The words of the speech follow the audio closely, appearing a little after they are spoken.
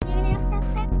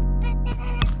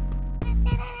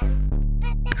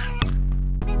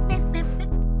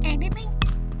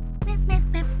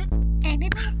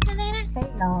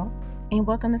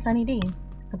welcome to Sunny D,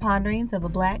 the ponderings of a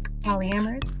black,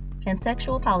 polyamorous,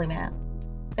 pansexual polymath.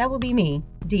 That will be me,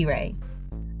 D-Ray.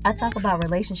 I talk about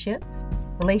relationships,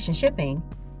 relationshiping,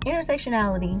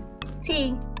 intersectionality,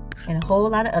 tea, and a whole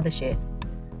lot of other shit.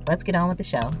 Let's get on with the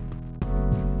show.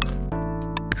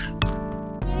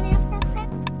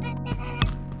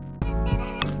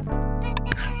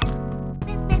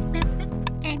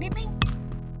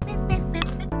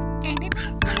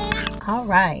 All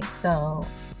right, so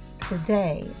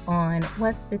today on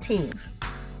What's the Tea,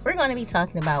 we're going to be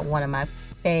talking about one of my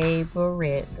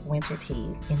favorite winter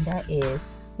teas, and that is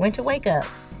Winter Wake Up.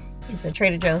 It's a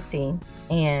Trader Joe's tea,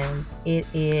 and it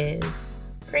is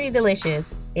pretty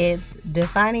delicious. Its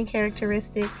defining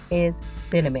characteristic is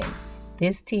cinnamon.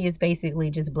 This tea is basically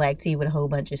just black tea with a whole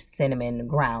bunch of cinnamon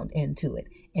ground into it,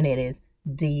 and it is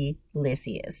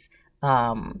delicious.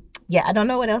 I don't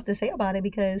know what else to say about it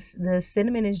because the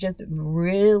cinnamon is just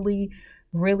really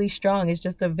strong. It's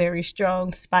just a very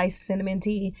strong spiced cinnamon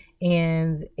tea,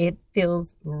 and it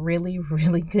feels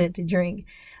really good to drink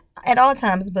at all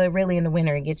times, but really in the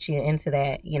winter it gets you into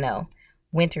that,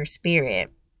 winter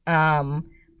spirit.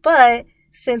 But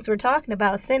since we're talking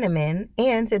about cinnamon,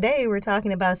 and today we're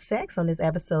talking about sex on this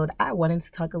episode, I wanted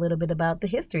to talk a little bit about the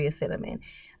history of cinnamon.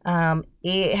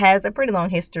 It has a pretty long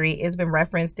history. It's been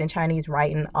referenced in Chinese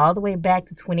writing all the way back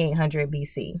to 2800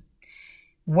 BC.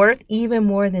 Worth even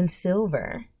more than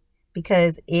silver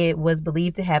because it was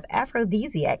believed to have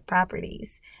aphrodisiac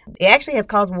properties. It actually has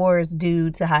caused wars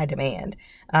due to high demand.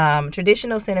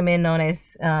 Traditional cinnamon, known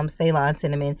as Ceylon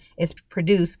cinnamon, is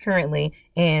produced currently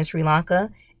in Sri Lanka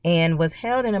and was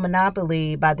held in a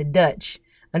monopoly by the Dutch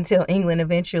until England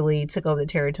eventually took over the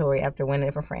territory after winning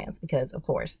it from France because, of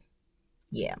course,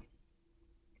 yeah.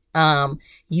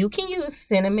 You can use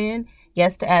cinnamon,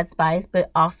 yes, to add spice,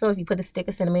 but also if you put a stick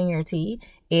of cinnamon in your tea,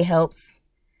 it helps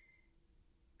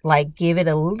give it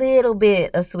a little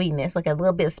bit of sweetness, like a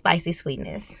little bit of spicy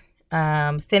sweetness.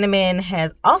 Cinnamon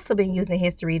has also been used in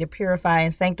history to purify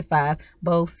and sanctify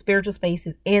both spiritual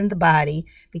spaces and the body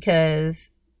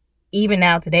because even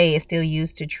now today it's still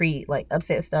used to treat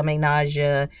upset stomach,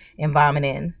 nausea, and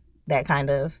vomiting, that kind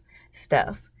of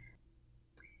stuff.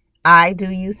 I do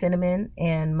use cinnamon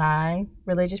in my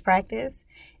religious practice,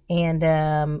 and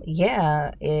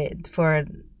it for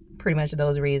pretty much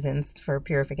those reasons, for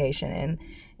purification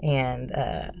and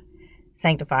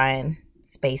sanctifying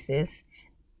spaces.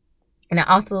 And I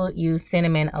also use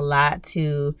cinnamon a lot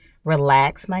to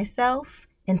relax myself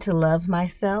and to love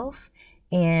myself.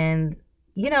 And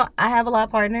I have a lot of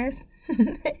partners.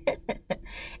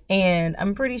 And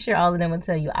I'm pretty sure all of them will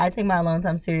tell you I take my alone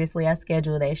time seriously. I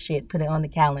schedule that shit, put it on the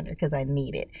calendar because I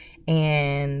need it.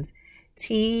 And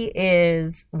tea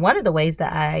is one of the ways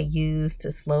that I use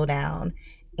to slow down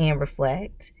and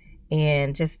reflect,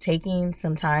 and just taking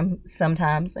some time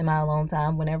sometimes in my alone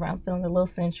time whenever I'm feeling a little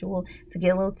sensual to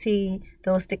get a little tea,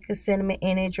 throw a stick of cinnamon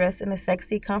in it, dress in a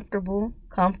sexy, comfortable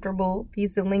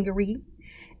piece of lingerie,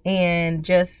 and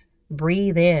just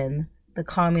breathe in the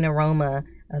calming aroma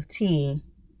of tea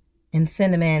and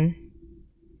cinnamon.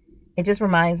 It just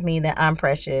reminds me that I'm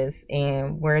precious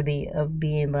and worthy of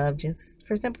being loved just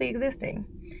for simply existing.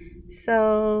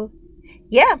 So,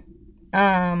 yeah.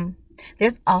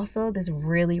 There's also this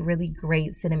really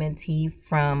great cinnamon tea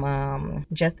from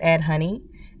Just Add Honey,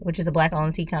 which is a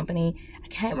black-owned tea company. I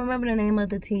can't remember the name of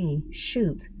the tea.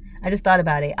 Shoot. I just thought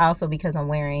about it. Also, because I'm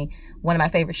wearing one of my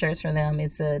favorite shirts from them.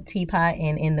 It's a teapot,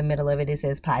 and in the middle of it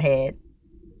says Pothead.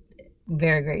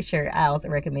 Very great shirt. I also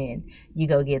recommend you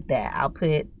go get that. I'll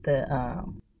put the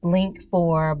link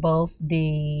for both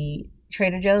the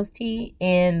Trader Joe's tea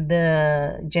and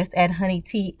the Just Add Honey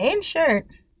tea and shirt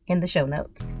in the show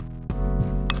notes.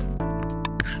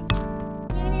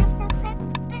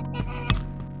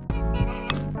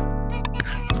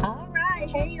 All right,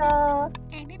 hey y'all.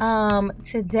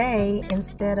 Today,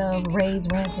 instead of raves,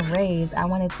 rants, and raves, I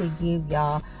wanted to give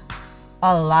y'all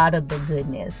a lot of the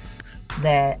goodness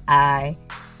that I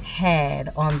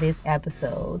had on this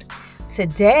episode.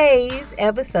 Today's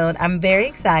episode, I'm very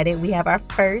excited. We have our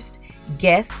first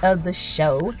guest of the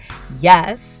show.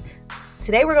 Yes.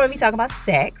 Today we're going to be talking about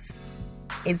sex.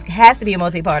 It has to be a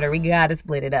multi-parter. We got to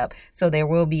split it up. So there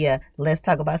will be a Let's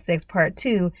Talk About Sex Part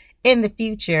 2 in the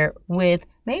future with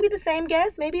maybe the same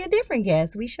guest, maybe a different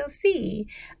guest. We shall see.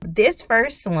 This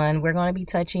first one, we're going to be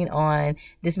touching on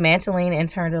dismantling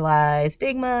internalized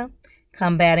stigma,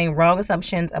 combating wrong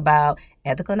assumptions about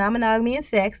ethical non-monogamy and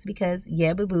sex, because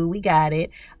boo-boo, we got it.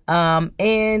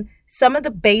 And some of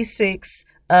the basics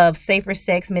of safer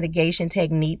sex mitigation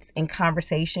techniques and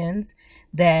conversations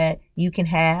that you can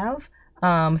have.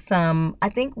 I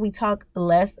think we talk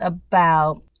less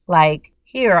about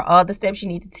here are all the steps you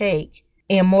need to take,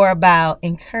 and more about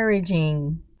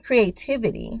encouraging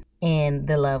creativity in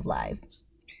the love life.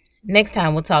 Next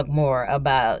time we'll talk more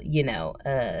about,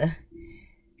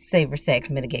 safer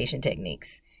sex mitigation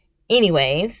techniques.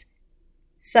 Anyways,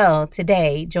 so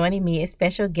today joining me is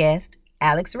special guest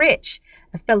Alex Rich,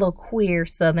 a fellow queer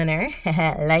Southerner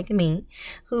like me,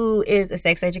 who is a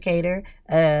sex educator,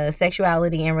 a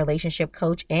sexuality and relationship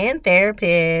coach and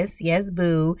therapist, yes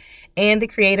boo, and the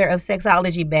creator of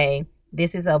Sexology Bay.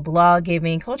 This is a blog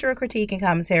giving cultural critique and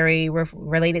commentary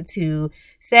related to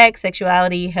sex,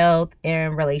 sexuality, health,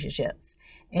 and relationships.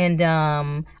 And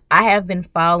I have been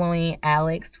following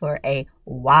Alex for a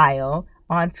while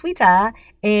on Twitter,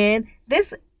 and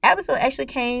this episode actually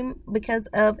came because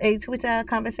of a Twitter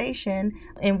conversation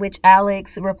in which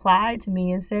Alex replied to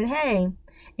me and said, hey,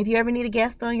 if you ever need a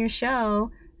guest on your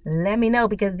show, let me know,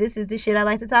 because this is the shit I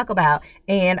like to talk about.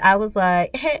 And I was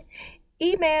like, hey,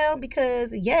 email,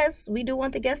 because yes, we do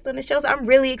want the guest on the show. So I'm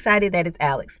really excited that it's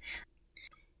Alex.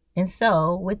 And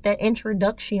so with that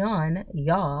introduction,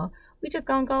 y'all, we just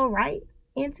gonna go right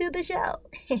into the show.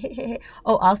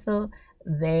 Oh, also,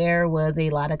 there was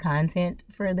a lot of content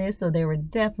for this, so there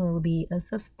would definitely be a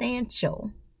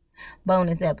substantial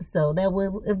bonus episode that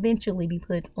will eventually be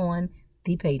put on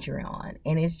the Patreon,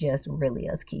 and it's just really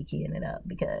us kikiing it up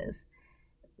because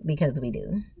we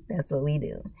do. That's what we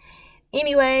do.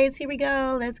 Anyways, here we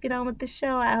go. Let's get on with the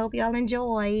show. I hope y'all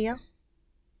enjoy.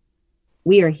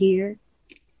 We are here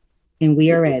and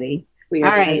we are ready. All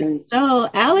right. So,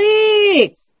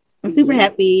 Alex, I'm super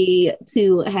happy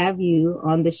to have you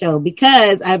on the show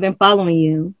because I've been following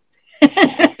you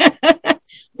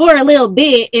for a little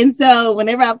bit. And so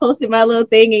whenever I posted my little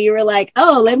thing and you were like,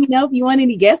 oh, let me know if you want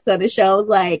any guests on the show, I was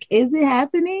like, is it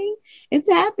happening? It's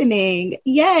happening.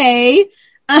 Yay.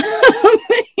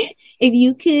 If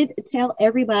you could tell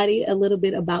everybody a little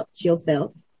bit about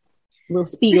yourself, a little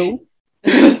spiel.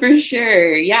 For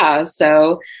sure. Yeah.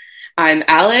 So I'm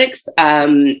Alex.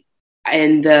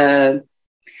 In the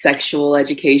sexual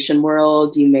education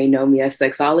world, you may know me as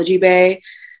Sexology Bay.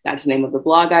 That's the name of the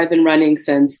blog I've been running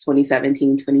since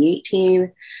 2017,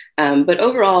 2018. But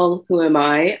overall, who am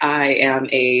I? I am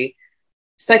a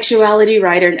sexuality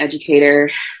writer and educator,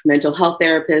 mental health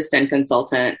therapist and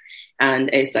consultant,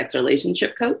 and a sex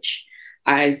relationship coach.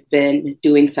 I've been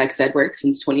doing sex ed work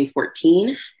since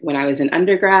 2014 when I was in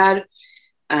undergrad.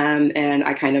 And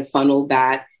I kind of funneled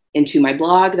that into my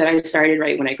blog that I started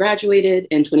right when I graduated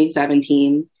in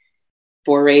 2017.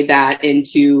 Forayed that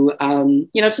into,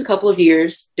 just a couple of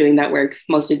years doing that work,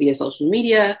 mostly via social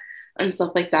media and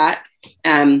stuff like that.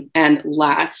 And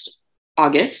last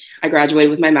August, I graduated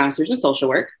with my master's in social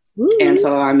work. Ooh. And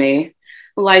so I'm a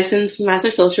licensed master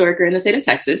social worker in the state of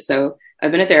Texas. So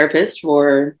I've been a therapist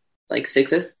for like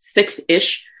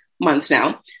six-ish months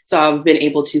now. So I've been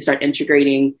able to start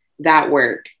integrating that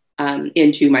work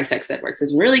into my sex ed work. So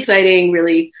it's really exciting,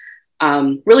 really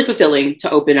fulfilling to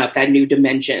open up that new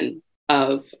dimension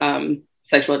of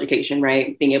sexual education,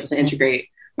 right? Being able to integrate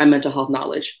my mental health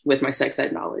knowledge with my sex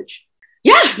ed knowledge.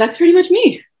 Yeah, that's pretty much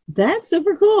me. That's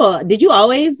super cool. Did you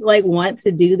always want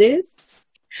to do this?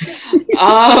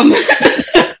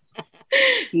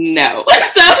 No.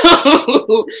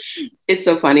 So it's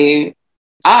so funny.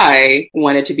 I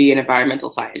wanted to be an environmental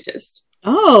scientist.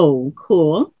 Oh,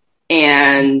 cool.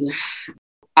 And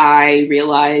I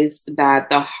realized that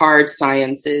the hard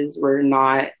sciences were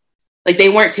not, they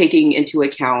weren't taking into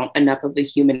account enough of the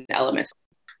human elements.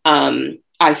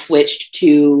 I switched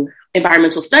to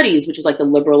environmental studies, which is the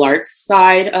liberal arts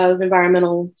side of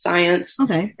environmental science.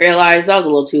 Okay. Realized that was a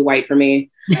little too white for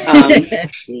me.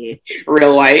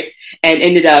 Real white. And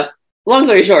ended up, long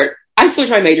story short, I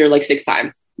switched my major 6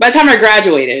 times. By the time I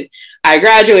graduated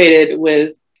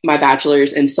with my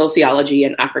bachelor's in sociology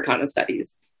and Africana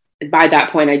studies. By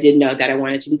that point, I did know that I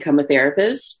wanted to become a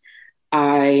therapist.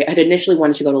 I had initially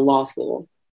wanted to go to law school.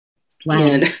 Wow.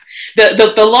 And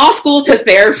the law school to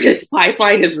therapist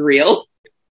pipeline is real.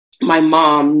 My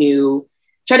mom she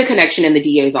had a connection in the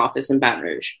DA's office in Baton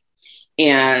Rouge.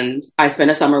 And I spent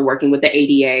a summer working with the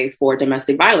ADA for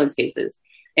domestic violence cases.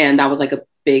 And that was a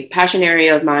big passion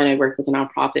area of mine. I worked with a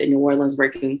nonprofit in New Orleans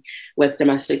working with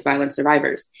domestic violence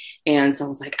survivors. And so I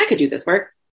was like, I could do this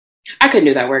work. I couldn't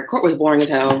do that work. Court was boring as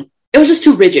hell. It was just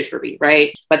too rigid for me,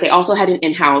 right? But they also had an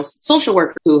in-house social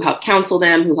worker who helped counsel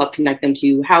them, who helped connect them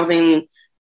to housing,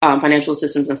 financial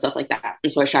assistance and stuff like that.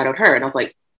 And so I shadowed her and I was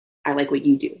like, I like what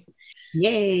you do.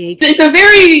 Yay. It's a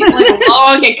very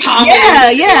long and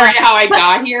complicated story how I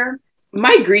got here.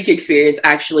 My Greek experience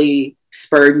actually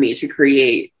spurred me to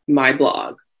create my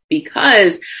blog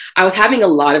because I was having a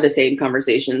lot of the same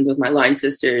conversations with my line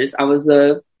sisters. I was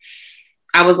the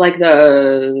I was like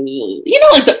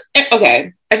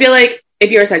okay. I feel like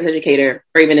if you're a sex educator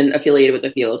or even affiliated with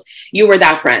the field, you were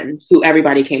that friend who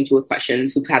everybody came to with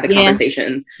questions, who had the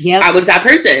conversations. Yep. I was that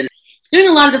person doing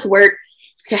a lot of this work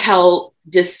to help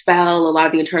dispel a lot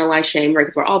of the internalized shame, right?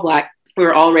 Because we're all Black, we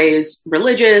were all raised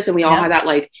religious, and we all have that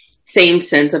like same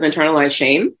sense of internalized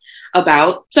shame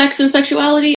about sex and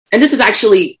sexuality. And this is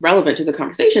actually relevant to the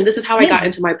conversation. This is how I got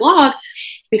into my blog,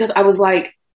 because I was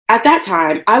like, at that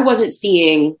time, I wasn't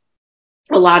seeing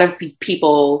a lot of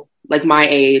people like my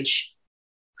age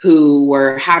who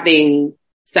were having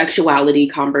sexuality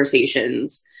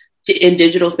conversations in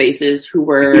digital spaces, who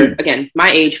were, again,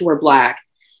 my age, who were Black.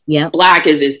 Yeah. Black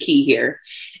is key here.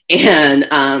 And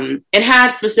had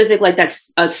specific, like,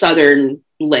 that's a Southern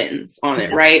lens on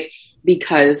it, right?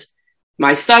 Because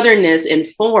my Southernness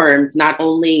informed not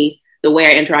only the way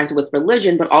I interacted with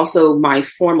religion, but also my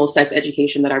formal sex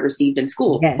education that I received in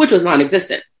school, which was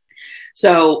non-existent.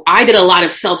 So I did a lot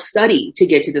of self-study to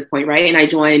get to this point, right? And I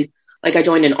joined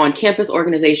an on-campus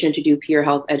organization to do peer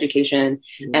health education.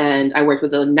 And I worked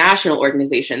with a national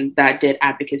organization that did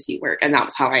advocacy work. And that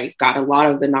was how I got a lot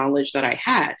of the knowledge that I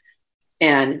had.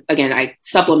 And again, I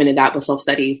supplemented that with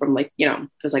self-study from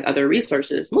just like other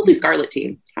resources, mostly Scarlet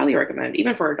Tea, highly recommend,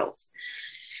 even for adults.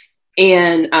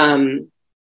 And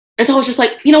so I was just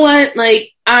like, you know what,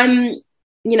 like, I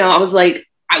was like,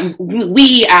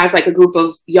 we as like a group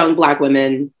of young Black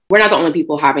women, we're not the only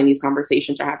people having these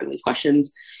conversations or having these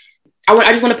questions.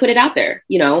 I just want to put it out there,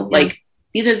 like,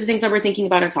 these are the things that we're thinking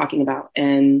about and talking about.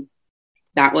 And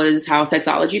that was how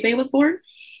Sexology Bay was born.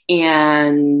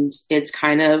 And it's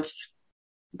kind of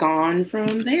gone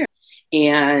from there.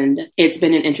 And it's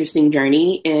been an interesting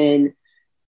journey in,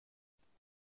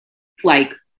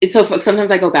 like, it's so,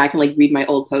 sometimes I go back and like read my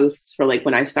old posts for like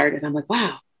when I started. I'm like,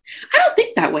 wow, I don't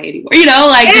think that way anymore. Just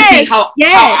see how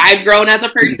I've grown as a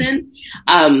person.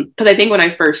 Because I think when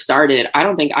I first started, I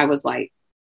don't think I was like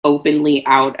openly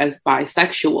out as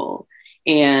bisexual.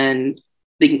 And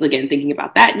thinking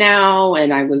about that now,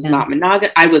 and I was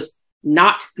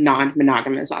not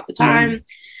non-monogamous at the time.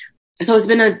 So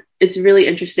it's a really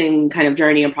interesting kind of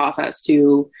journey and process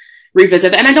to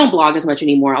revisit that. And I don't blog as much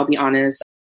anymore, I'll be honest.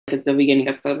 At the beginning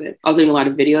of COVID, I was doing a lot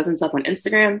of videos and stuff on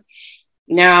Instagram.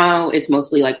 Now it's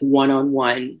mostly like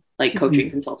one-on-one, like coaching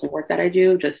consulting work that I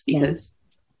do, just because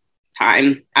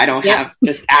time. I don't have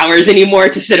just hours anymore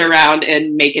to sit around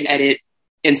and make and edit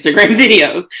Instagram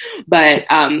videos. But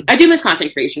I do miss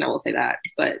content creation, I will say that.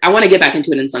 But I want to get back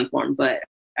into it in some form. But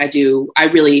I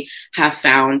really have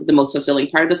found the most fulfilling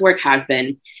part of this work has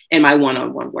been in my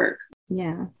one-on-one work.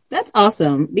 Yeah, that's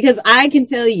awesome. Because I can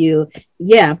tell you,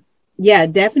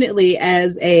 definitely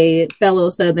as a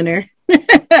fellow Southerner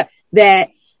that,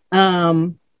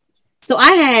 so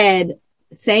I had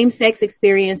same-sex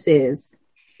experiences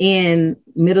in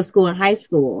middle school and high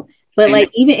school, but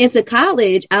like even into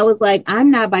college, I was like,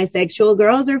 I'm not bisexual.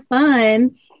 Girls are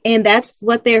fun. And that's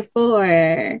what they're for.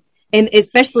 And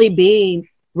especially being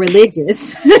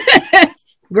religious,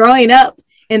 growing up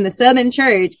in the Southern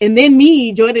church, and then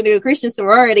me joining a Christian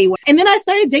sorority. And then I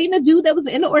started dating a dude that was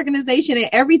in the organization. And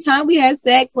every time we had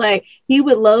sex, like, he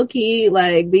would low key,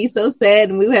 like, be so sad,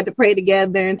 and we had to pray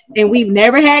together. And we've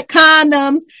never had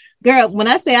condoms. Girl, when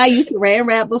I say I used to ram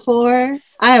rap before,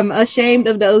 I am ashamed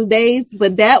of those days,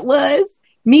 but that was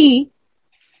me,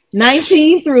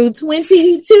 19 through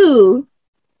 22.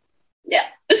 Yeah.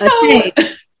 So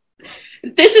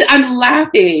I'm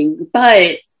laughing,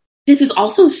 but this is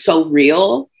also so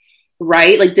real,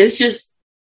 right? Like,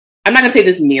 I'm not gonna say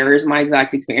this mirrors my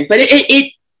exact experience, but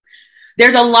it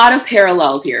there's a lot of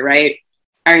parallels here, right?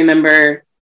 I remember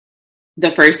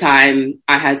the first time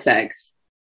I had sex,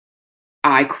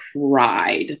 I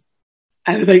cried.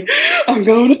 I was like, I'm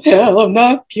going to hell, I'm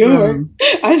not pure.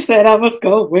 I said I was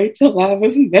going to wait till I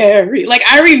was married. Like,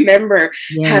 I remember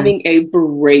having a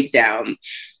breakdown.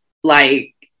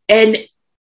 Like, and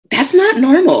that's not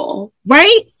normal.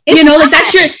 Right?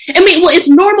 It's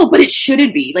normal, but it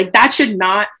shouldn't be. Like, that should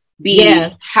not be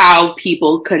how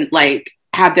people can, like,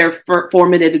 have their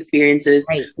formative experiences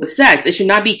with sex. It should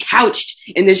not be couched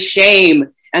in the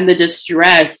shame and the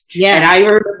distress. Yeah. And I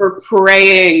remember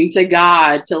praying to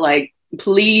God to, like,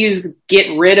 please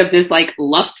get rid of this, like,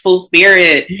 lustful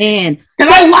spirit. Man.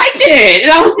 Because I liked it.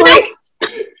 And I was like,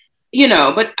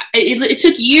 but it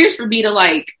took years for me to,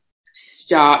 like,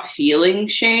 stop feeling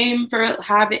shame for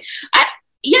having...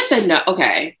 Yes and no.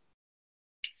 Okay.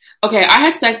 I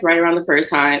had sex right around the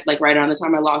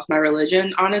time I lost my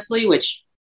religion, honestly, which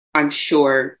I'm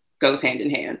sure goes hand in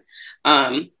hand.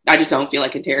 I just don't feel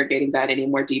like interrogating that any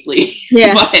more deeply.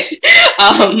 Yeah. But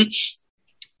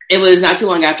it was not too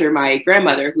long after my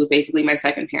grandmother, who's basically my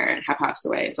second parent, had passed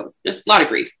away. So just a lot of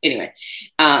grief. Anyway,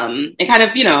 and kind of,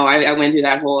 I went through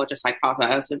that whole just like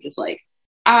process of just like,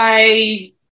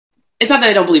 it's not that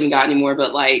I don't believe in God anymore,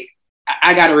 but like,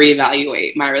 I got to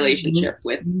reevaluate my relationship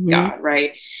with God.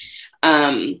 Right.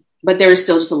 But there's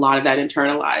still just a lot of that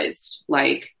internalized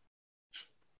like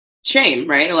shame,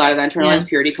 right? A lot of that internalized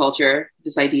purity culture,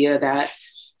 this idea that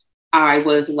I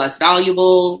was less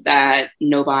valuable, that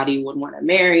nobody would want to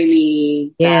marry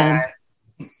me, that,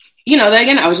 that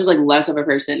again, I was just like less of a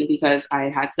person because I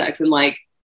had sex. And like,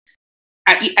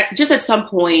 just at some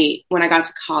point when I got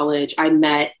to college, I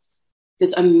met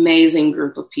this amazing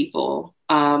group of people,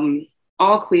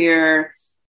 all queer,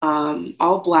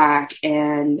 all Black,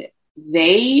 and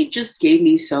they just gave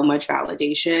me so much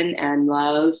validation and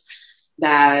love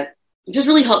that just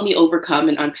really helped me overcome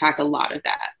and unpack a lot of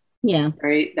that. Yeah.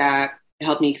 Right. That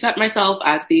helped me accept myself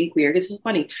as being queer. Because it's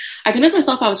funny. I convinced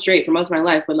myself I was straight for most of my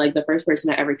life when like the first person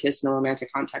I ever kissed in a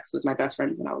romantic context was my best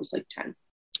friend when I was like 10.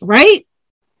 Right.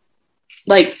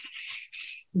 Like,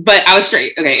 but I was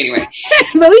straight. Okay. Anyway.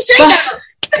 But we straight.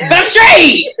 But I'm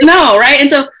straight. No. Right.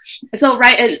 And so,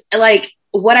 right. And like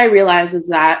what I realized was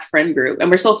that friend group,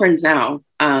 and we're still friends now.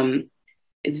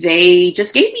 They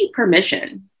just gave me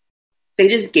permission. They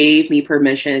just gave me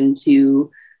permission to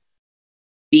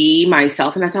be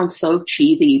myself. And that sounds so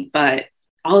cheesy, but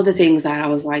all of the things that I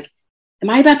was like, am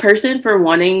I a bad person for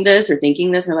wanting this or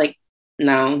thinking this? And they're like,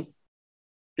 no,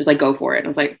 just like, go for it. And I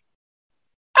was like,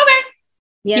 okay.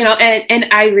 Yeah. And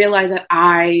I realized that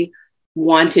I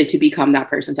wanted to become that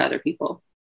person to other people.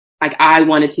 Like I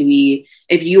wanted to be,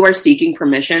 if you are seeking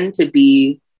permission to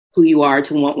be who you are,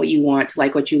 to want what you want, to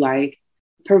like what you like,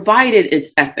 provided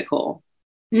it's ethical,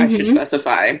 I should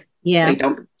specify. Yeah. Like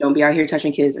don't be out here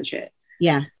touching kids and shit.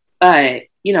 Yeah. But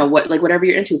whatever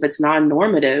you're into, if it's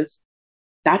non-normative,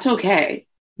 that's okay.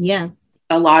 Yeah.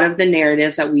 A lot of the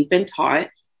narratives that we've been taught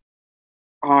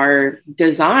are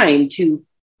designed to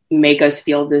make us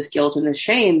feel this guilt and this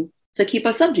shame to keep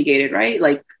us subjugated, right?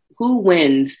 Like who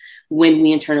wins when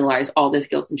we internalize all this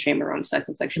guilt and shame around sex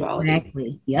and sexuality?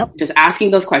 Exactly. Yep. Just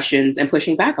asking those questions and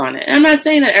pushing back on it. And I'm not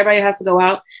saying that everybody has to go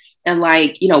out and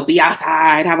like, be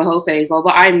outside, have a whole face, blah,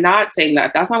 blah. I'm not saying that.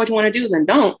 If that's not what you want to do, then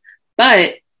don't.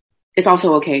 But it's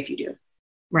also okay if you do.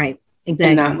 Right.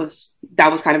 Exactly. And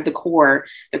that was kind of the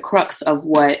crux of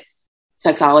what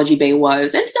Sexology Bae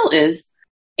was and still is.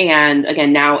 And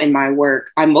again, now in my work,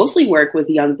 I mostly work with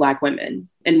young Black women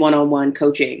in one-on-one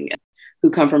coaching who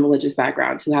come from religious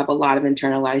backgrounds, who have a lot of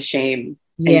internalized shame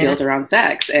and guilt around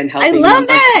sex and helping. I love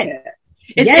that.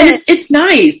 It's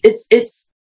nice. It's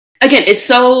again,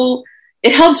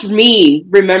 it helps me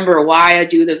remember why I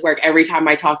do this work every time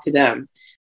I talk to them.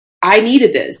 I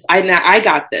needed this. I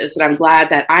got this. And I'm glad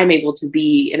that I'm able to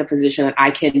be in a position that I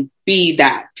can be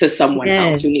that to someone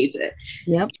else who needs it.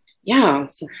 Yep. Yeah.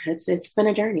 So it's been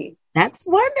a journey. That's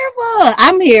wonderful.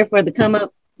 I'm here for the come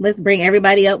up. Let's bring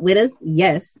everybody up with us.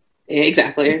 Yes.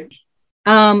 Exactly.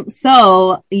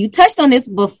 So you touched on this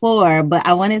before, but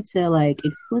I wanted to like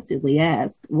explicitly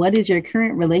ask, what is your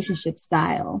current relationship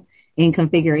style and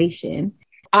configuration?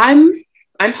 I'm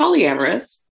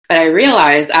polyamorous, but I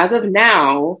realize as of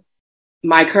now,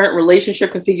 my current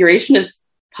relationship configuration is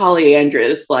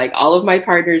polyandrous. Like all of my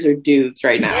partners are dudes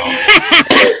right now.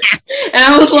 And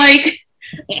I was like,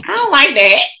 I don't like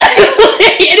that.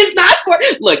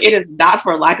 It is not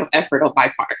for lack of effort on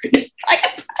my part. Like,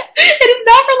 it is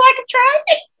not for lack of trying.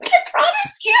 I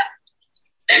promise you.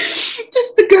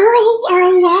 Just the girls are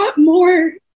a lot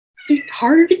more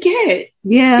harder to get.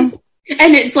 Yeah.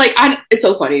 And it's like, it's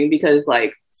so funny because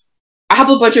like, I have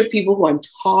a bunch of people who I'm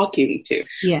talking to,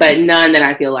 but none that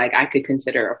I feel like I could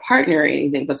consider a partner or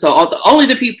anything. But so the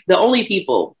only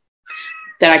people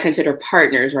that I consider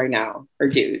partners right now are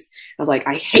dudes. I was like,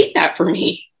 I hate that for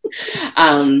me.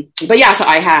 But yeah, so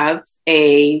I have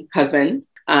a husband.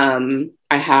 I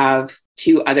have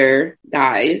 2 other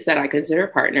guys that I consider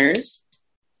partners.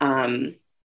 I'm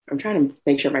trying to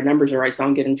make sure my numbers are right so I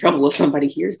don't get in trouble if somebody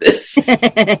hears this.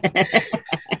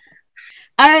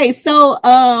 All right.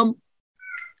 So,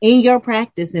 in your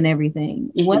practice and everything,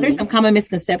 what are some common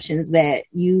misconceptions that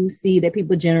you see that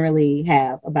people generally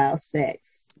have about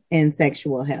sex and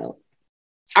sexual health?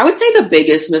 I would say the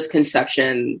biggest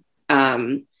misconception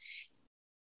that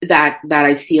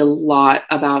I see a lot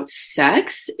about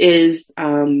sex is,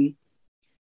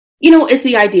 it's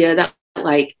the idea that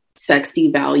like sex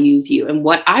devalues you. And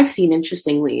what I've seen,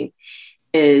 interestingly,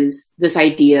 is this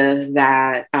idea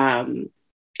that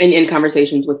in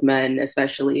conversations with men,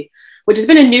 especially, which has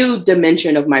been a new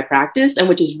dimension of my practice and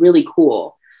which is really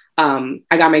cool. I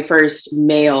got my first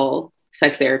male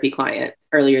sex therapy client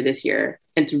earlier this year.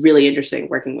 it's really interesting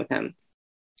working with him.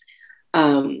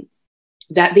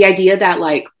 That the idea that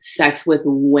like sex with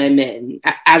women,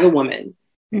 as a woman,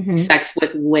 sex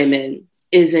with women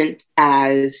isn't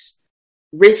as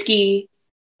risky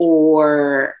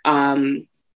or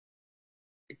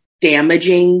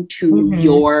damaging to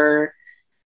your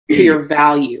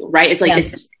value, right? It's like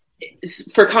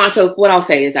so what I'll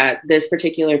say is that this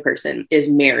particular person is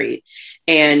married,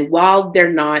 and while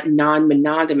they're not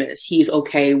non-monogamous, he's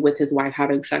okay with his wife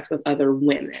having sex with other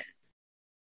women.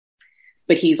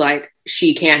 But he's like,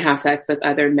 she can't have sex with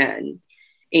other men,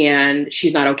 and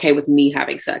she's not okay with me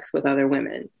having sex with other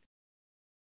women.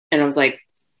 And I was like,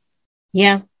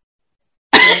 yeah.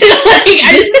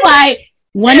 This is why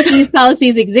one of these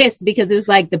policies exists, because it's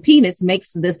like the penis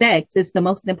makes the sex. It's the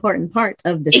most important part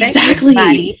of the sex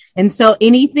body. And so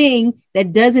anything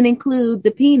that doesn't include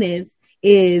the penis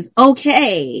is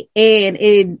okay. And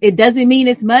it doesn't mean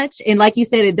as much. And like you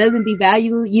said, it doesn't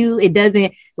devalue you. It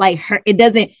doesn't like hurt. It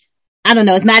doesn't, I don't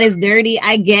know. It's not as dirty,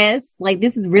 I guess. Like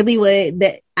this is really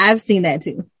that I've seen that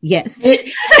too. Yes.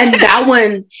 And that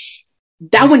one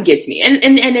gets me. And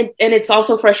it's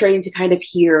also frustrating to kind of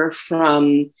hear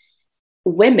from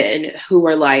women who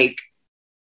are like,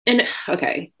 and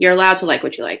okay, you're allowed to like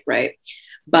what you like, right?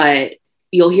 But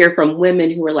you'll hear from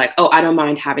women who are like, oh, I don't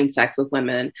mind having sex with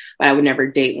women, but I would never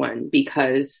date one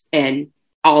because, and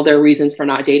all their reasons for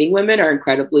not dating women are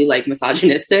incredibly like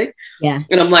misogynistic. Yeah.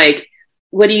 And I'm like,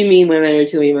 what do you mean women are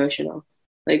too emotional?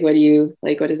 Like, what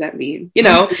does that mean? You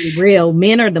know, real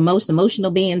men are the most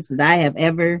emotional beings that I have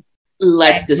ever.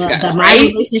 Let's discuss, my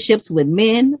relationships with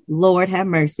men, Lord have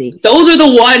mercy. Those are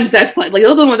the ones that like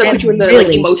those are the ones that put you in the like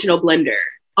emotional blender.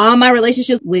 All my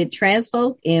relationships with trans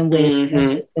folk and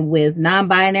with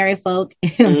non-binary folk,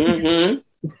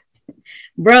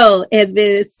 bro, has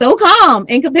been so calm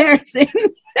in comparison.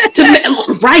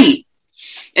 Right.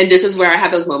 And this is where I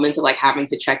have those moments of like having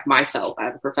to check myself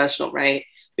as a professional, right?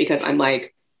 Because I'm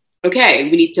like, okay,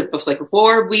 we need to, like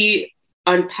before we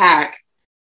unpack,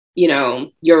 you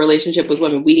know, your relationship with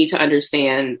women, we need to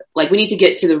understand, like, we need to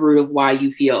get to the root of why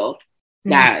you feel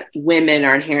that women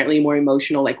are inherently more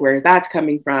emotional, like where that's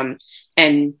coming from,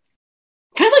 and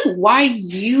kind of like why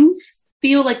you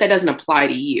feel like that doesn't apply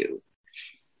to you.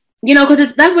 You know,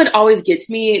 because that's what always gets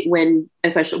me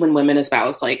especially when women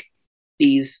espouse like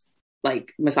these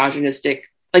like misogynistic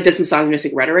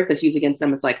rhetoric that's used against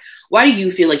them. It's like, why do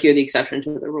you feel like you're the exception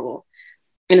to the rule?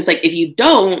 And it's like, if you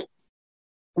don't,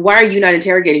 why are you not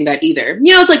interrogating that either?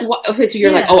 You know, it's like, okay, so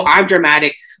you're like, oh, I'm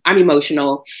dramatic, I'm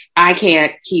emotional, I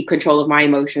can't keep control of my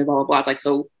emotions, blah, blah, blah. It's like,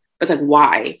 so it's like,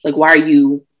 why? Like, why are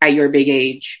you at your big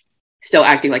age still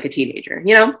acting like a teenager?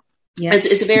 You know? Yeah.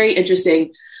 It's a very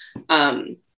interesting, it's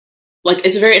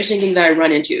a very interesting thing that I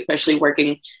run into, especially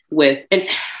working with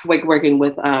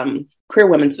queer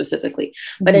women specifically.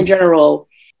 But in general,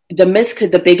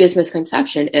 the biggest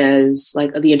misconception is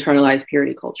like the internalized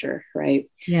purity culture, right?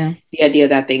 Yeah. The idea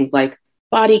that things like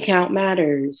body count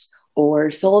matters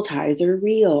or soul ties are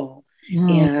real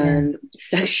and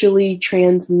sexually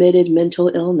transmitted mental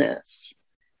illness.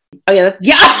 Oh yeah,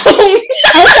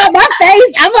 Also, my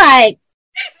face, I'm like,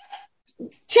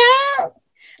 child.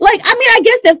 Like, I mean, I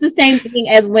guess that's the same thing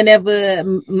as whenever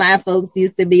my folks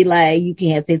used to be like, you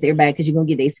can't have sex with everybody because you're going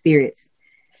to get their spirits.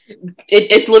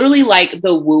 It's literally like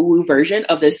the woo-woo version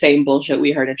of the same bullshit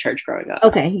we heard in church growing up.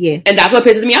 Okay, yeah. And that's what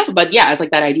pisses me off. But yeah, it's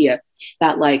like that idea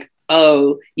that like,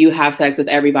 oh, you have sex with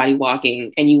everybody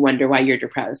walking and you wonder why you're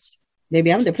depressed.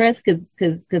 Maybe I'm depressed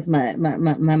because my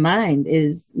mind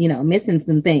is, you know, missing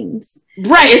some things.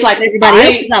 Right. It's like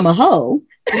everybody else, I'm a hoe.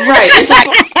 Right. It's like,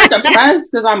 I'm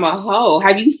depressed because I'm a hoe.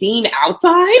 Have you seen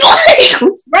outside? Like,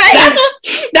 right.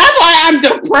 That's why I'm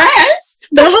depressed.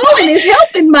 The hoeing is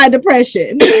helping my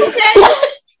depression. Okay?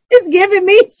 It's giving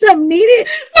me some needed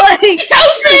like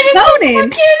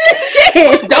serotonin.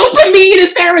 Shit. Dopamine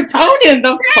and serotonin.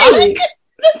 The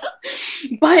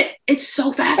fuck? But it's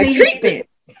so fascinating. A treatment.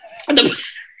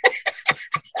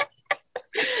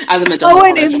 As a mental health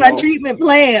professional, is my treatment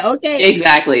plan. Okay.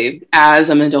 Exactly. As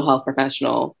a mental health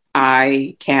professional,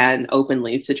 I can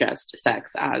openly suggest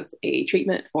sex as a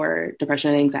treatment for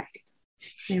depression and anxiety.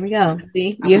 There we go.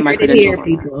 See, you heard it here,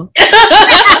 people.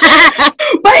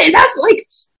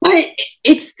 But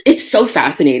it's so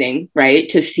fascinating, right?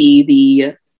 To see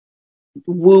the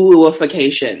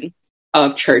woo-wooification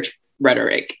of church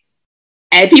rhetoric,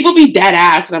 and people be dead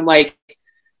ass, and I'm like,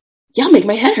 y'all make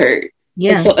my head hurt.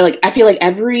 Yeah. And so like, I feel like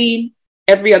every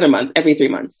other month, every 3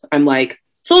 months, I'm like,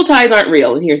 soul ties aren't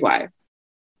real, and here's why.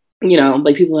 You know,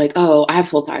 like people are like, oh, I have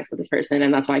soul ties with this person,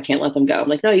 and that's why I can't let them go. I'm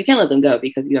like, no, you can't let them go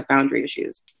because you have boundary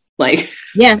issues. Like,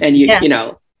 yeah, and you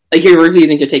know, Like you're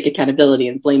refusing to take accountability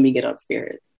and blaming it on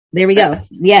spirit. There we go.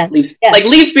 Yeah. Leave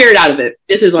spirit out of it.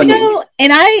 This is on me.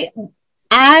 And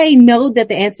I know that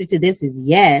the answer to this is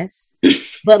yes,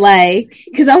 but like,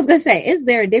 because I was going to say, is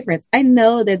there a difference? I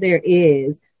know that there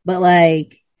is, but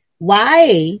like,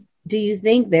 why do you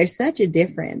think there's such a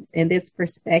difference in this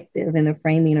perspective and the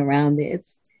framing around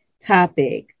this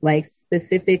topic, like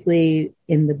specifically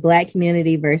in the Black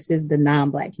community versus the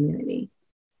non-Black community?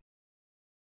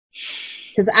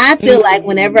 Because I feel like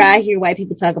whenever I hear white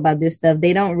people talk about this stuff,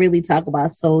 they don't really talk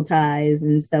about soul ties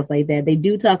and stuff like that. They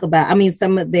do talk about, I mean,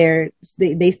 some of they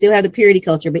still have the purity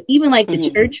culture, but even like the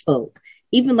church folk,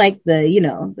 even like the, you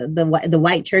know, the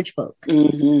white church folk,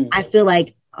 I feel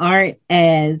like aren't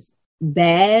as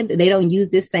bad. They don't use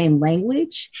this same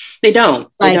language. They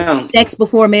don't. Sex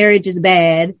before marriage is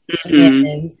bad.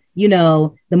 And, you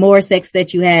know, the more sex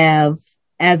that you have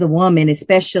as a woman,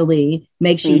 especially,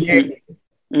 makes you dirty.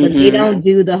 But they don't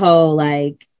do the whole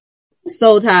like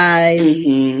soul ties,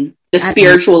 the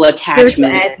spiritual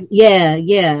attachment.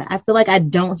 Yeah. I feel like I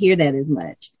don't hear that as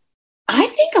much. I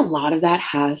think a lot of that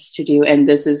has to do, and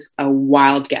this is a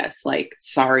wild guess, like,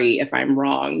 sorry if I'm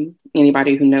wrong,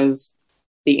 anybody who knows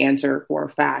the answer for a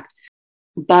fact.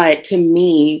 But to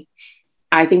me,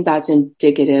 I think that's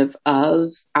indicative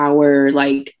of our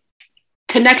like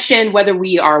connection, whether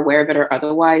we are aware of it or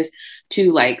otherwise,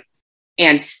 to like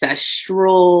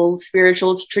ancestral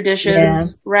spiritual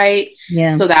traditions, right?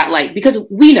 Yeah. So that like, because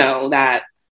we know that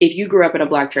if you grew up in a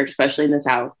Black church, especially in the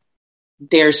South,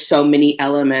 there's so many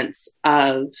elements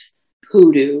of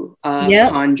hoodoo,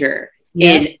 conjure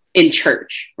in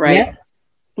church, right? Yep.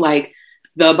 Like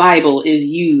the Bible is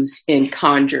used in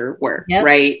conjure work,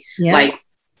 right? Yep. Like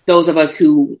those of us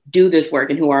who do this work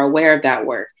and who are aware of that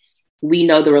work, we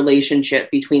know the relationship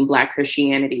between Black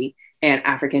Christianity and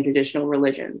African traditional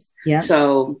religions. Yeah.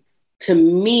 So to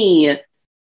me,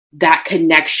 that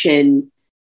connection,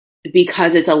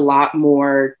 because it's a lot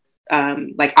more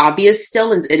like obvious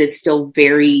still, and it is still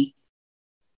very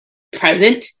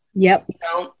present. Yep. You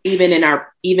know, even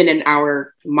in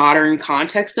our modern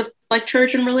context of like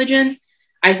church and religion,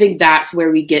 I think that's where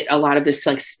we get a lot of this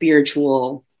like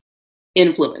spiritual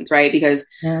influence, right? Because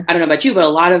I don't know about you, but a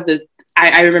lot of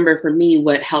I remember for me,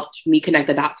 what helped me connect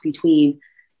the dots between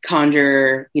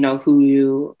conjure, you know,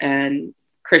 hoodoo and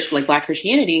Christian, like Black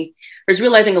Christianity, was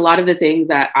realizing a lot of the things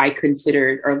that I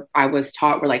considered or I was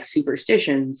taught were like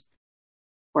superstitions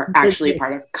were actually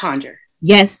part of conjure.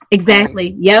 Yes,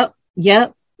 exactly. Yep.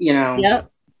 You know,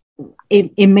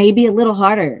 it may be a little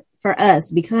harder for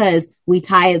us because we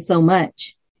tie it so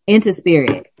much into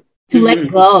spirit to let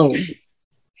go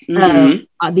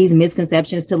of these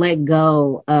misconceptions, to let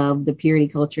go of the purity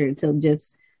culture, to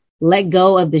just let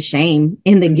go of the shame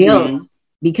and the guilt,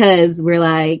 because we're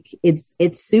like,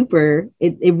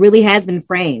 it really has been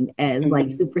framed as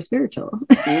like super spiritual.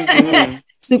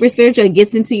 Super spiritual. It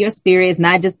gets into your spirit. It's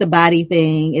not just the body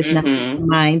thing. It's not just the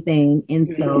mind thing. And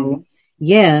so,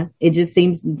 it just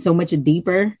seems so much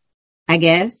deeper, I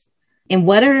guess. And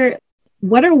what are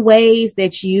ways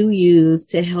that you use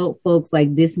to help folks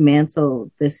like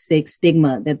dismantle the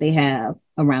stigma that they have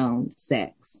around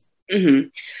sex?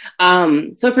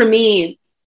 So for me,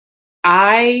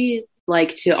 I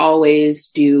like to always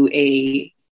do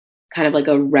a kind of like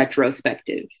a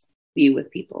retrospective view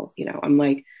with people. You know, I'm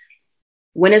like,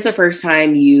 when is the first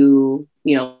time you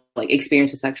know, like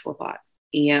experienced a sexual thought?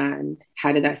 And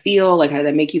how did that feel? Like, how did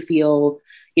that make you feel?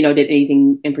 You know, did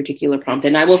anything in particular prompt?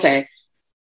 And I will say,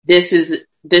 this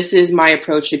is my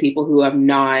approach to people who have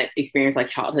not experienced like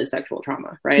childhood sexual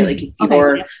trauma, right? Like if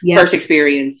your first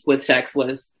experience with sex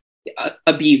was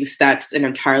abuse, that's an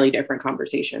entirely different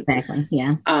conversation. Exactly.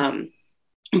 Yeah.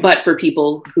 But for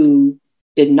people who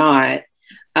did not,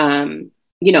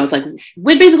 you know, it's like,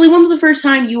 when was the first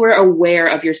time you were aware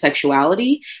of your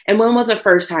sexuality? And when was the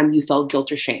first time you felt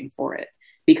guilt or shame for it?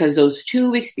 Because those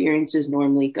two experiences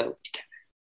normally go together.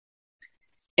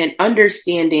 And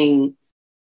understanding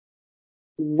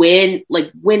when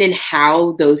and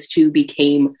how those two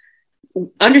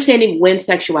understanding when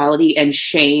sexuality and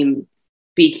shame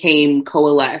became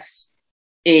coalesced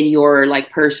in your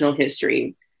like personal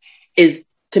history is,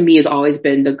 to me, has always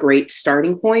been the great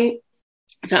starting point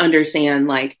to understand,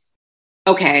 like,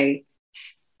 okay,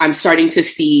 I'm starting to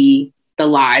see the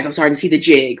lies. I'm starting to see the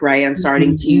jig, right? I'm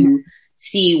starting to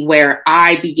see where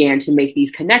I began to make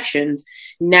these connections.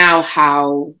 Now,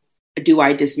 how do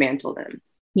I dismantle them?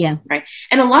 Yeah. Right.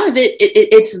 And a lot of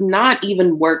it's not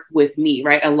even work with me,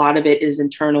 right? A lot of it is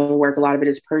internal work. A lot of it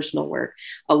is personal work.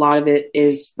 A lot of it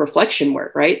is reflection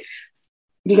work, right?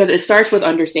 Because it starts with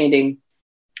understanding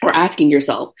or asking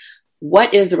yourself,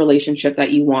 what is the relationship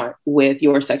that you want with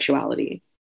your sexuality?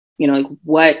 You know, like,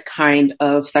 what kind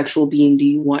of sexual being do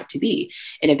you want to be?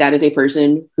 And if that is a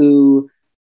person who,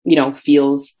 you know,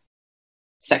 feels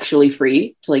sexually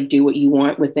free to like do what you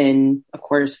want within, of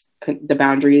course, the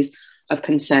boundaries of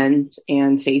consent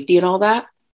and safety and all that,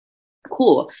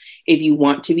 cool. If you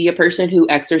want to be a person who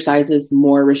exercises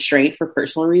more restraint for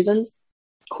personal reasons,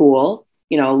 cool.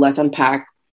 You know, let's unpack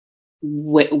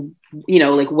what, you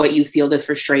know, like what you feel this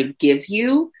restraint gives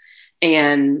you.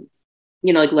 And,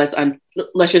 you know, like,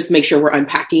 let's just make sure we're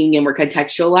unpacking and we're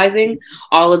contextualizing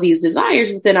all of these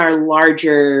desires within our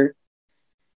larger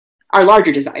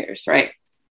desires, right?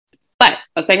 But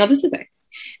I was saying all this to say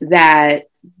that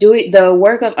doing the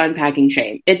work of unpacking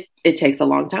shame, it takes a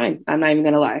long time. I'm not even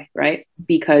going to lie, right?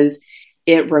 Because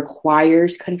it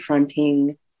requires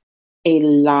confronting a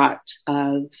lot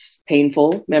of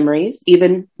painful memories,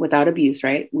 even without abuse,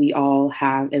 right? We all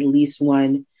have at least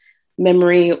one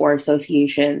memory or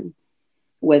association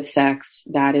with sex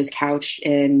that is couched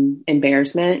in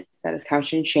embarrassment, that is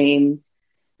couched in shame,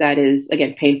 that is,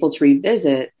 again, painful to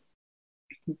revisit.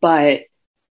 But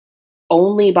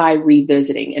only by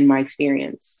revisiting, in my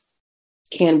experience,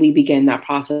 can we begin that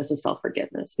process of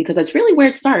self-forgiveness, because that's really where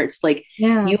it starts. Like,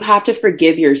 you have to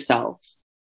forgive yourself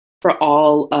for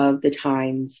all of the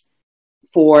times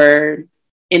for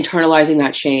internalizing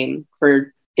that shame,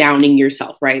 for downing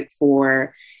yourself, right?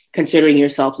 For considering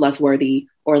yourself less worthy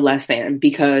or less than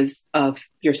because of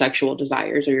your sexual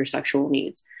desires or your sexual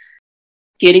needs.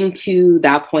 Getting to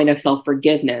that point of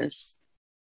self-forgiveness,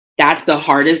 that's the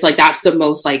hardest, like, that's the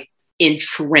most like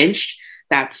entrenched.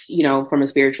 That's, you know, from a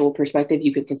spiritual perspective,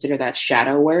 you could consider that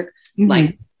shadow work. Mm-hmm.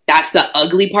 Like, that's the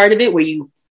ugly part of it, where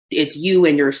it's you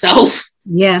and yourself.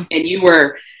 Yeah. And you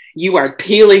are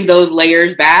peeling those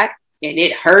layers back, and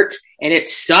it hurts and it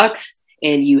sucks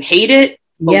and you hate it.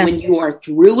 But when you are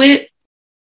through it,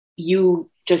 you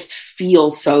just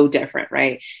feel so different,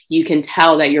 right? You can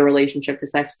tell that your relationship to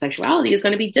sex and sexuality is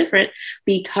going to be different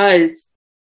because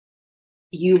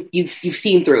you've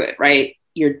seen through it, right?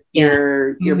 You're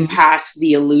mm-hmm. past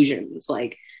the illusions.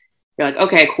 Like, you're like,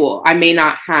 okay, cool. I may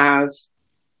not have,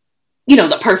 you know,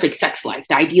 the perfect sex life,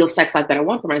 the ideal sex life that I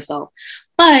want for myself,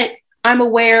 but I'm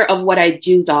aware of what I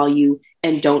do value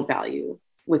and don't value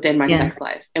within my sex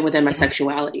life and within my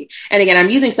sexuality. And again, I'm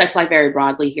using sex life very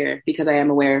broadly here because I am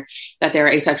aware that there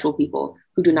are asexual people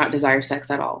who do not desire sex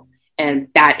at all. And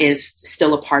that is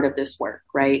still a part of this work,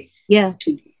 right? Yeah.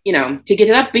 To get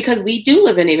it up, because we do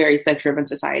live in a very sex-driven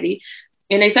society,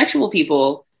 and asexual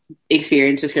people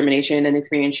experience discrimination and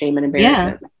experience shame and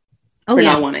embarrassment for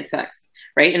not wanting sex,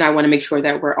 right? And I want to make sure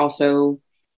that we're also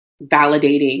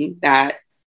validating that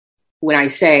when I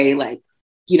say, like,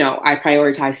 you know, I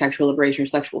prioritize sexual liberation or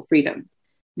sexual freedom,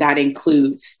 that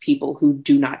includes people who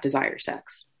do not desire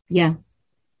sex. Yeah.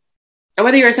 And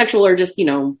whether you're asexual or just, you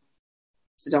know,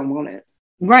 just don't want it.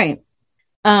 Right.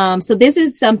 So this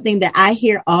is something that I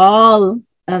hear all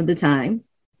of the time.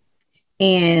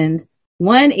 And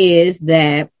one is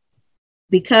that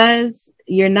because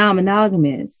you're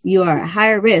non-monogamous, you are at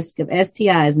higher risk of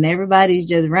STIs, and everybody's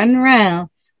just running around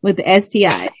with the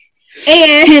STI.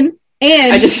 And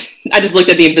I just looked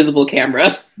at the invisible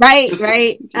camera. Right.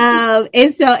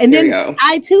 And then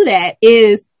I to that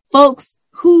is folks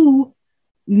who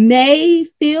may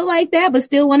feel like that, but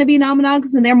still want to be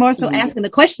non-monogamous. And they're more so asking the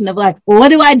question of like, well, what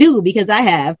do I do? Because I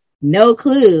have no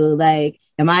clue. Like,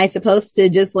 am I supposed to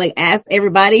just like ask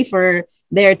everybody for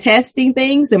their testing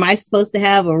things? Am I supposed to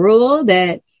have a rule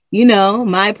that, you know,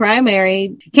 my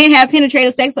primary can't have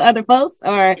penetrative sex with other folks,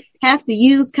 or have to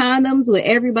use condoms with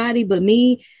everybody but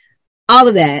me? All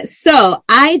of that. So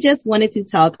I just wanted to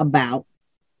talk about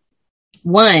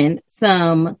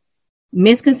some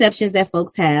misconceptions that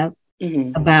folks have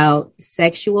about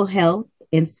sexual health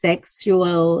and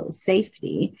sexual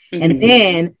safety, and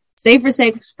then safer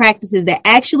sex practices that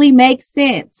actually make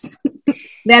sense,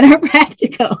 that are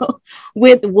practical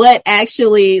with what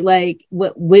actually, like,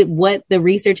 what the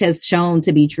research has shown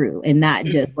to be true, and not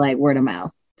just like word of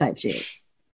mouth type shit.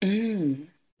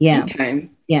 Yeah. Okay.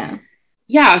 Yeah.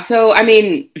 Yeah. So, I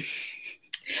mean,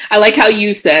 I like how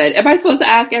you said, am I supposed to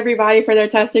ask everybody for their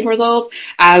testing results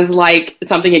as like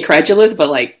something incredulous, but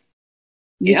like,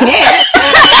 you can.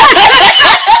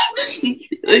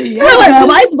 Like,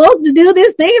 am I supposed to do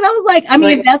this thing? And I was like, I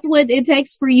mean, if that's what it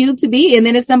takes for you to be. And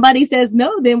then if somebody says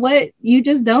no, then what? You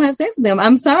just don't have sex with them.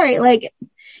 I'm sorry. Like,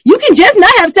 you can just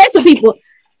not have sex with people,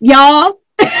 y'all.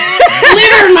 Believe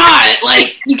it or not,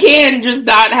 like, you can just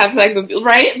not have sex with people,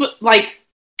 right? But like,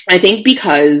 I think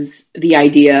because the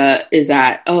idea is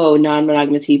that, oh,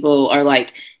 non-monogamous people are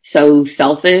like so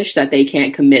selfish that they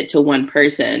can't commit to one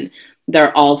person.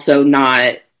 They're also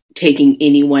not taking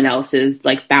anyone else's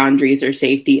like boundaries or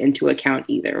safety into account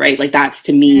either, right? Like that's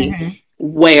to me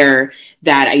where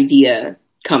that idea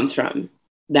comes from,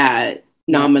 that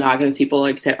non-monogamous people,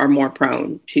 like I said, are more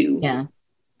prone to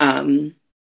I'm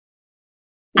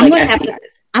gonna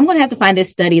have to find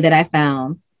this study that I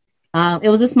found. It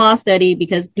was a small study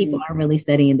because people aren't really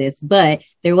studying this, but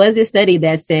there was a study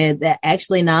that said that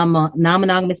actually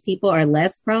non-monogamous people are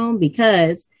less prone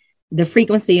because the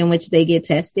frequency in which they get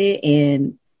tested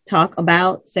and talk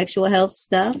about sexual health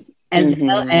stuff, as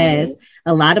well as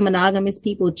a lot of monogamous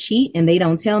people cheat and they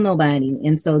don't tell nobody.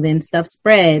 And so then stuff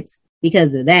spreads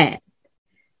because of that.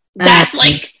 That's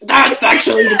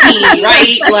actually the key,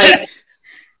 right? Like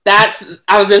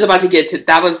I was just about to get to,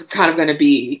 that was kind of going to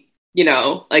be, you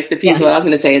know, like the piece of what I was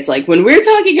going to say. It's like, when we're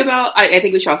talking about, I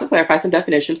think we should also clarify some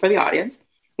definitions for the audience.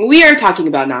 When we are talking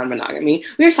about non-monogamy,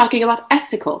 we are talking about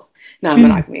ethical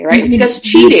non-monogamy, right? Because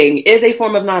cheating is a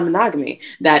form of non-monogamy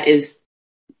that is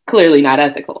clearly not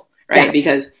ethical, right?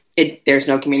 Because there's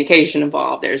no communication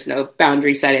involved. There's no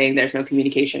boundary setting. There's no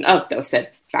communication of those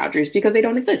set boundaries because they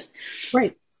don't exist.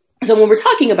 Right. So when we're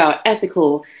talking about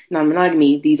ethical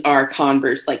non-monogamy, these are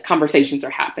conversations are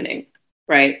happening,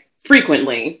 right?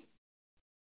 Frequently.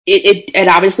 It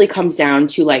obviously comes down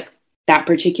to like that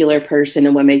particular person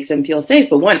and what makes them feel safe.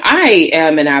 But one, I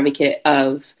am an advocate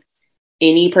of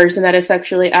any person that is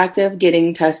sexually active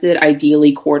getting tested,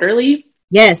 ideally quarterly.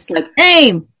 Yes.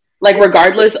 Same. Like,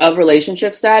 regardless of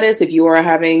relationship status, if you are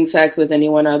having sex with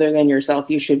anyone other than yourself,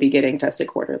 you should be getting tested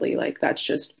quarterly. Like, that's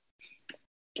just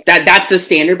that's the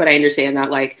standard. But I understand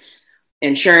that like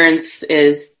insurance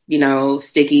is, you know,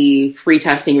 sticky, free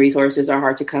testing resources are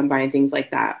hard to come by and things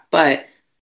like that. But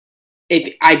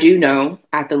if I do know,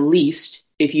 at the least,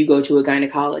 if you go to a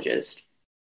gynecologist,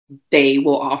 they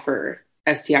will offer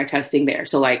STI testing there.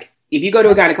 So like, if you go to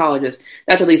a gynecologist,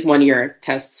 that's at least 1 year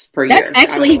tests per year. That's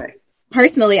actually,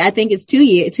 personally, I think it's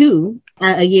 2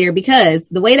 a year, because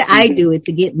the way that I do it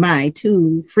to get my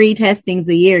 2 free testings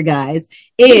a year, guys,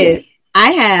 is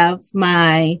I have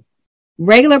my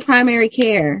regular primary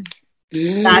care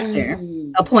doctor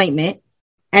appointment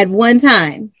at one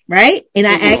time, right? And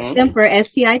I asked them for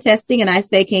STI testing, and I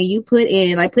say, can you put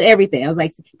everything? I was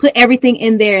like, put everything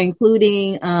in there,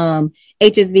 including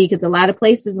HSV, because a lot of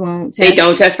places won't test. They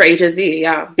don't test for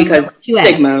HSV, because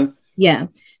stigma. Yeah.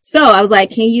 So I was like,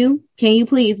 can you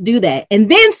please do that?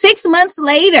 And then 6 months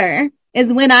later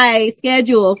is when I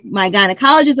schedule my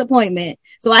gynecologist appointment.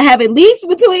 So I have at least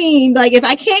between, like, if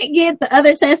I can't get the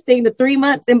other testing, the 3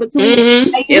 months in between,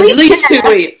 at least 2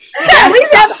 weeks. At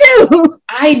least have 2.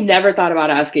 I never thought about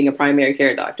asking a primary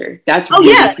care doctor. That's smart.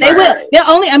 They will.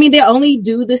 They only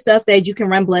do the stuff that you can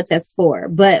run blood tests for,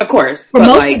 but of course, for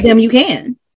most of them, you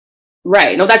can.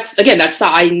 Right. No, that's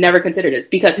I never considered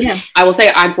it, because I will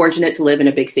say I'm fortunate to live in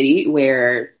a big city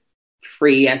where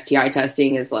free STI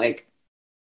testing is like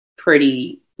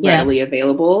pretty readily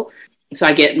available. So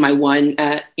I get my one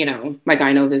at, my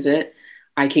gyno visit.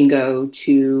 I can go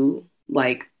to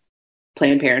like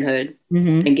Planned Parenthood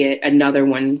and get another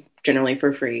one generally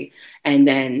for free. And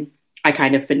then I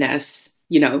kind of finesse,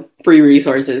 free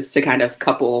resources to kind of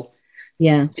couple,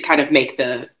 to kind of make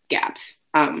the gaps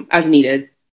as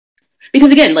needed.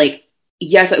 Because again, like,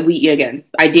 yes,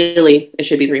 ideally it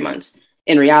should be 3 months.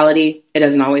 In reality, it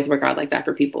doesn't always work out like that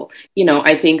for people.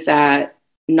 I think that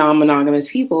non-monogamous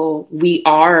people, we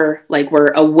are like,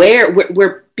 we're aware,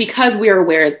 because we are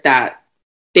aware that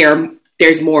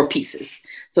there's more pieces.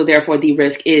 So therefore the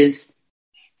risk is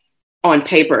on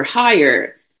paper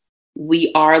higher.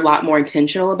 We are a lot more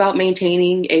intentional about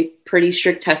maintaining a pretty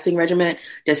strict testing regimen,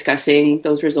 discussing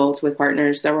those results with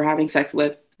partners that we're having sex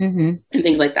with and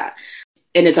things like that.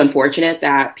 And it's unfortunate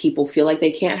that people feel like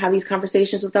they can't have these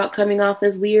conversations without coming off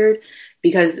as weird,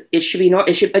 because it should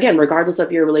again, regardless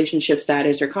of your relationship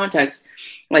status or context,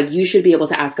 like, you should be able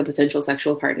to ask a potential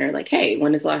sexual partner, like, hey,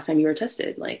 when is the last time you were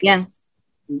tested? Like,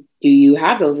 do you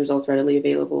have those results readily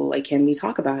available? Like, can we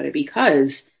talk about it?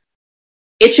 Because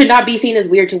it should not be seen as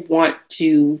weird to want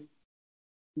to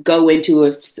go into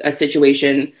a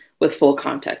situation with full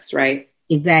context, right?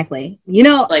 Exactly.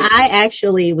 I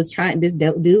actually this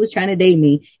dude was trying to date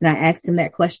me, and I asked him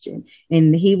that question,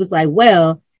 and he was like,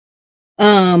 well,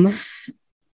 I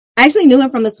actually knew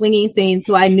him from the swinging scene.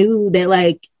 So I knew that,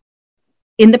 like,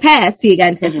 in the past he had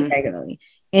gotten tested regularly.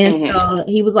 And so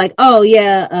he was like, oh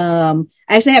yeah,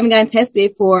 I actually haven't gotten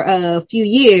tested for a few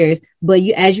years, but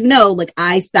as you know, like,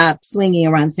 I stopped swinging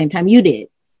around the same time you did.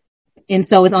 And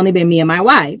so it's only been me and my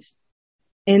wife.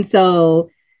 And so,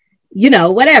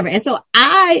 whatever. And so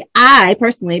I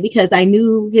personally, because I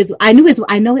know his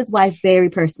wife very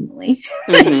personally.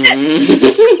 I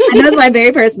know his wife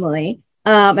very personally.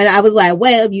 And I was like,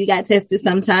 well, you got tested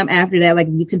sometime after that. Like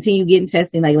you continue getting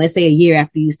testing, like let's say a year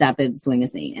after you stopped at the swinging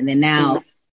scene. And then now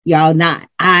y'all not.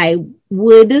 I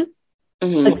would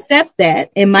accept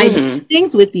that and might do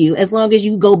things with you as long as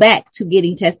you go back to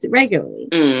getting tested regularly.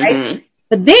 Right?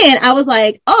 But then I was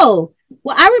like, oh,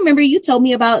 well, I remember you told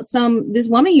me about this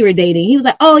woman you were dating. He was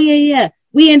like, oh yeah.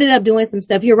 We ended up doing some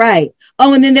stuff. You're right.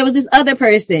 Oh, and then there was this other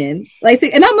person. Like,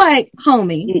 and I'm like,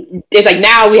 homie. It's like,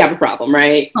 now we have a problem,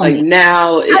 right? Homie. Like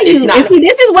now it's not. See,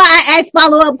 this is why I ask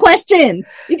follow-up questions,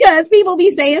 because people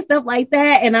be saying stuff like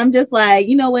that. And I'm just like,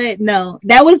 you know what? No,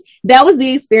 that was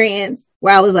the experience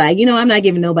where I was like, you know, I'm not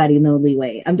giving nobody no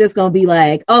leeway. I'm just going to be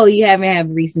like, oh, you haven't had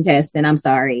a recent test. And I'm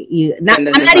sorry. I'm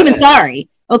not even sorry.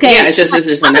 Okay. Yeah, it's just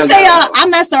I'm gonna tell y'all, I'm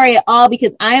not sorry at all,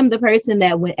 because I am the person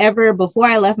that before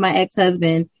I left my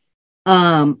ex-husband,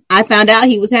 I found out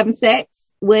he was having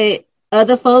sex with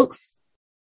other folks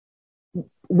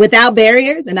without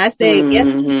barriers. And I said, guess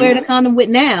who wear the condom with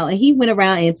now? And he went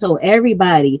around and told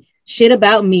everybody shit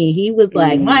about me. He was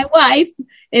like, my wife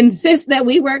insists that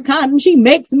we wear condoms. She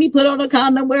makes me put on a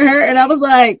condom with her. And I was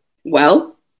like,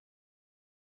 well,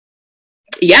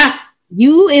 yeah.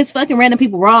 You is fucking random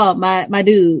people raw, my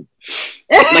dude.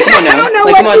 Like, come on now. I don't know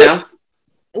come on now.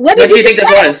 What do you think this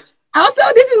was? Also,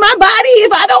 this is my body.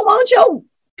 If I don't want your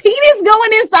penis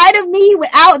going inside of me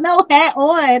without no hat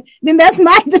on, then that's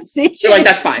my decision. So, like,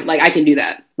 that's fine. Like, I can do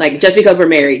that. Like, just because we're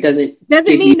married doesn't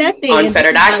mean nothing.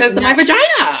 Unfettered access to my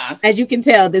vagina. As you can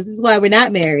tell, this is why we're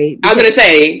not married. I was gonna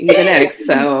say he's an ex,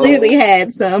 so clearly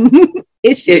had some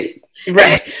issues.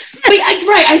 Right.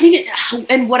 Right. I think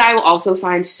and what I will also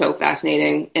find so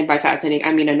fascinating, and by fascinating,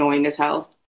 I mean annoying as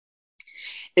hell,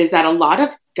 is that a lot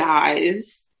of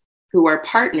guys who are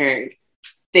partnered,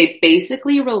 they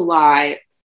basically rely,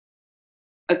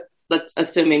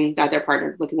 assuming that they're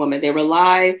partnered with a woman, they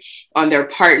rely on their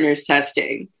partner's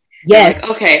testing. Yes.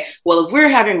 Like, okay, well, if we're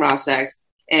having raw sex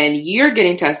and you're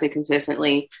getting tested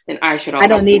consistently, then I should also. I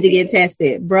don't need to get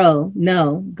tested. Bro,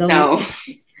 no. No.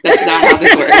 That's not how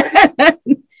this works.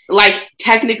 Like,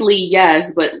 technically,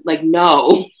 yes, but like,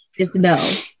 no. Just no.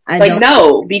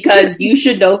 No, because you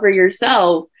should know for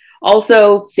yourself.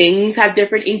 Also, things have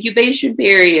different incubation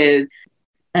periods.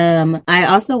 I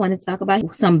also want to talk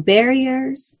about some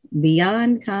barriers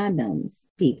beyond condoms,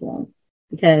 people,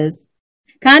 because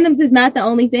condoms is not the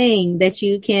only thing that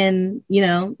you can,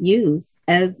 use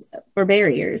as for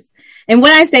barriers. And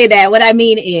when I say that, what I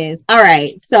mean is, all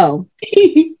right, so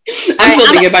I'm still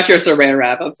thinking about your saran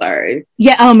wrap. I'm sorry.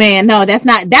 Yeah. Oh man, no, that's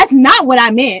not what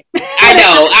I meant. I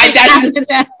know.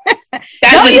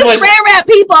 Don't use saran wrap,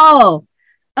 people.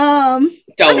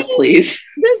 Don't please.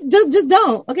 Just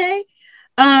don't. Okay.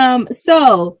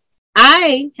 So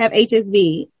I have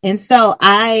HSV, and so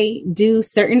I do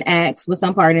certain acts with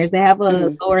some partners that have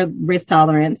a lower risk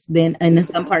tolerance and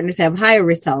some partners have higher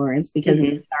risk tolerance because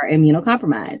they are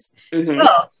immunocompromised. So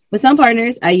with some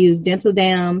partners, I use dental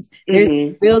dams.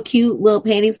 There's real cute little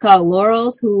panties called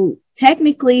Laurels who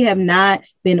technically have not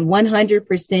been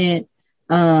 100%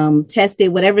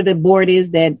 tested, whatever the board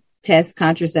is that tests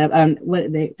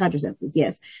contraceptives.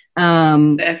 Yes. The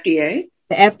FDA?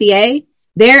 The FDA.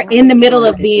 They're in the middle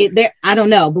of being there. I don't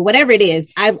know, but whatever it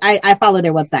is, I follow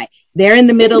their website. They're in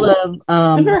the middle of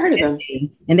I've never heard of them.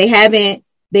 And they haven't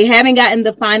gotten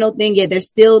the final thing yet. They're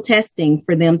still testing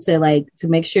for them to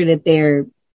make sure that they're,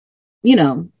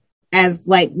 as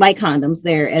like condoms,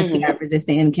 they're STI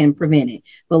resistant and can prevent it.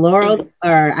 But Laurels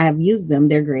I have used them.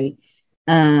 They're great.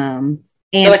 And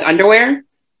they're like underwear?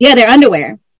 Yeah, they're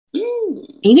underwear.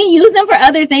 You can use them for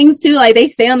other things too. Like they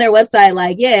say on their website,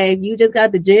 like, yeah, if you just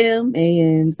got the gym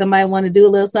and somebody want to do a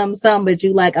little something, but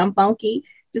you like, I'm funky,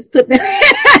 just put them,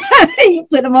 you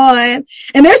put them on,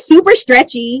 and they're super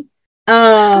stretchy.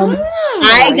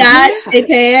 I got a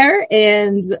pair,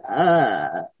 and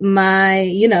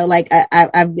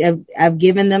I've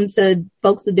given them to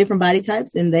folks of different body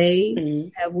types, and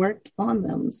they have worked on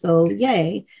them. So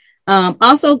yay.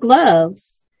 Also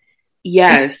gloves.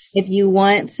 Yes. If you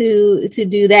want to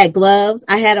do that, gloves.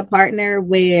 I had a partner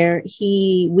where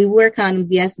we wear condoms,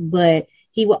 yes, but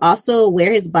he will also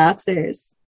wear his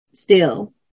boxers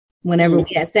still whenever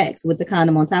we had sex with the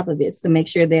condom on top of it to make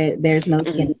sure that there's no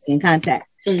skin contact.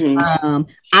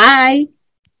 I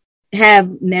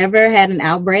have never had an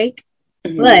outbreak,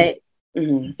 but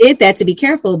did that to be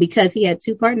careful because he had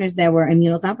two partners that were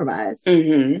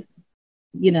immunocompromised.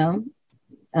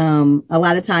 A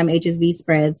lot of time HSV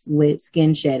spreads with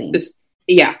skin shedding.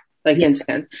 Skin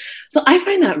scans. So I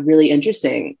find that really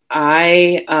interesting.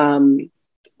 I,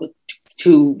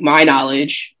 to my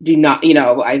knowledge, do not,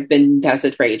 I've been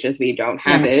tested for HSV, don't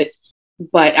have it,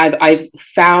 but I've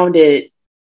found it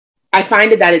I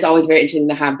find that it's always very interesting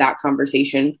to have that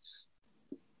conversation.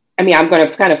 I mean, I'm going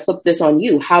to kind of flip this on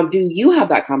you. How do you have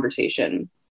that conversation,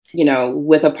 you know,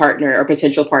 with a partner or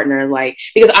potential partner? Like,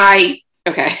 because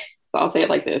so I'll say it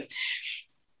like this.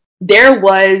 There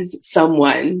was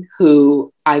someone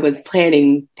who I was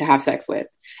planning to have sex with,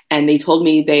 and they told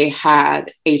me they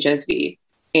had HSV,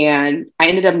 and I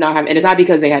ended up not having, and it's not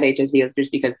because they had HSV, it's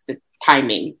just because the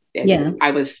timing. Yeah.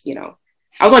 I was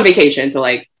on vacation. So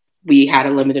like we had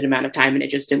a limited amount of time and it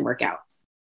just didn't work out.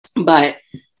 But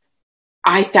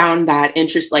I found that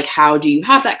interest, like, how do you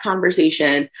have that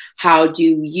conversation? How do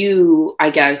you,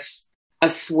 I guess,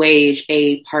 assuage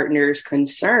a partner's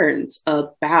concerns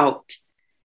about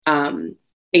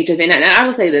HSV? And I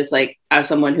will say this, like, as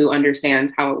someone who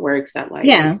understands how it works, that like,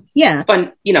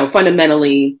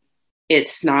 fundamentally,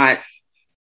 it's not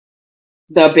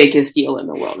the biggest deal in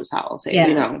the world, is how I'll say it,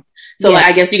 you know? So like,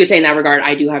 I guess you could say in that regard,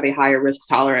 I do have a higher risk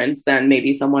tolerance than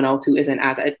maybe someone else who isn't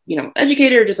as,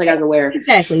 educated or just like as aware.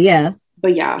 Exactly. Yeah.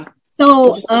 But yeah.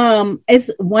 So, it's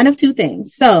one of two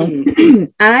things. So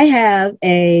I have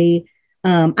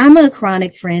I'm a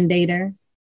chronic friend dater.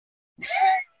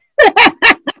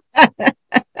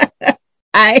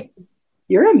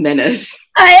 You're a menace.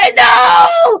 I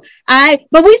know.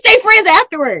 But we stay friends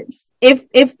afterwards if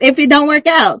it don't work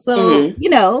out. So,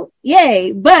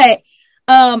 yay. But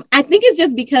I think it's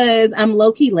just because I'm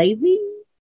low key lazy.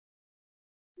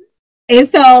 And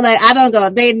so like I don't go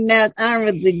dating apps. I don't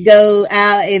really go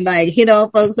out and like hit on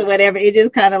folks or whatever. It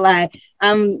just kind of like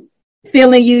I'm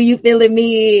feeling you feeling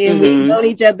me, and we've known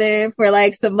each other for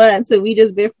like some months, so we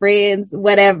just been friends,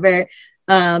 whatever.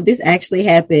 This actually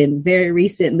happened very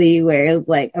recently where it was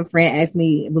like a friend asked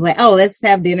me, it was like, oh, let's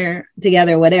have dinner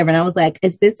together or whatever. And I was like,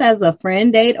 is this as a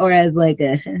friend date or as like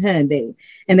a date?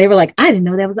 And they were like, I didn't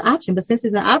know that was an option, but since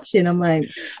it's an option, I'm like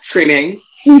screaming.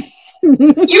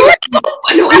 You were so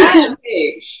annoying.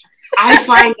 I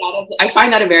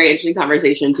find that a very interesting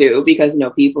conversation too, because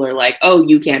people are like, oh,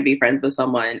 you can't be friends with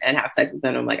someone and have sex with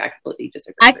them. I'm like, I completely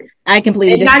disagree. I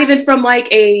completely disagree. Not even from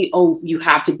like you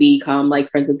have to become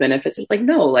like friends with benefits. It's like,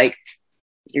 no, like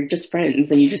you're just friends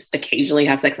and you just occasionally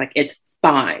have sex. Like it's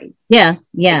fine. Yeah.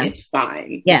 Like, it's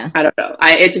fine. Yeah. I don't know.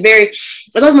 It's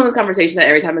one of those conversations that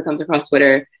every time it comes across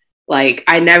Twitter, like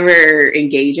I never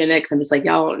engage in it because I'm just like,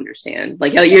 y'all don't understand.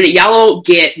 Like y'all don't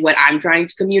get what I'm trying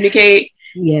to communicate.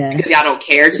 Yeah, because y'all don't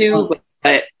care to,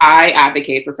 but I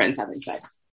advocate for friends having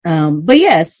sex. But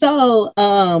yeah, so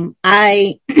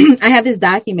I have this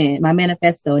document, my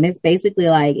manifesto, and it's basically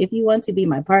like, if you want to be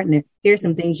my partner, here's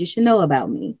some things you should know about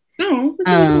me. Cool.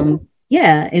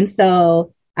 Yeah, and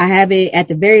so I have it at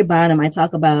the very bottom. I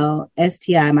talk about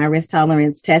STI, my risk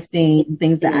tolerance testing,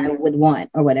 things that I would want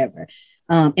or whatever.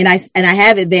 And I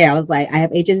have it there. I was like, I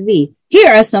have HSV.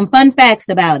 Here are some fun facts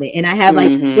about it, and I have like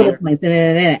bullet points.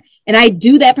 And I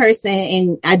do that person,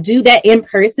 and I do that in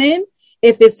person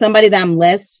if it's somebody that I'm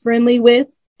less friendly with.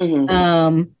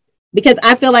 Because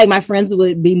I feel like my friends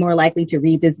would be more likely to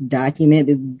read this document,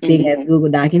 this big ass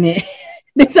Google document,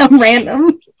 than some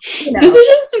random. This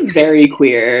is just very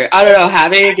queer. I don't know.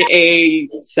 Having a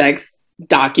sex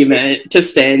document to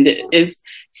send is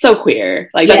so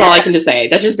queer. Like that's all I can just say.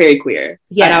 That's just very queer.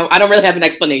 Yeah, I don't really have an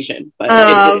explanation. But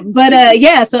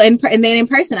yeah. So and then in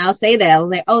person, I'll say that. I was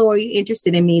like, "Oh, are you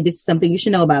interested in me? This is something you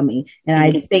should know about me." And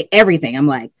I just say everything. I'm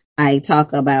like, I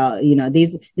talk about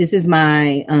this is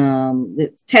my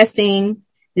testing.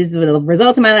 This is the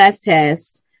results of my last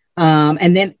test.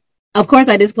 And then of course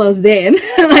I disclose then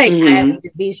like I have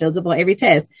HSV, shows up on every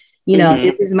test.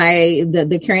 This is my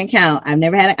the current count. I've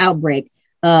never had an outbreak.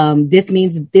 This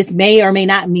means this may or may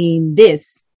not mean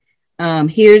this.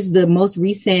 Here's the most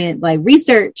recent like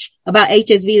research about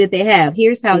HSV that they have.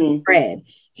 Here's how it's spread.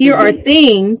 Here are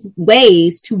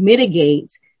ways to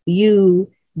mitigate you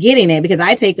getting it, because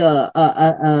I take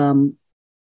a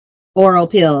oral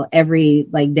pill every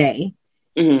like day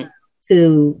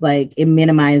to like, it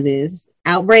minimizes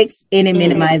outbreaks and it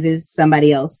minimizes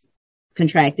somebody else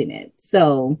contracting it.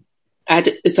 So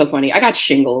it's so funny. I got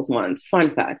shingles once.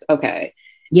 Fun fact. Okay.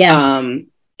 Yeah.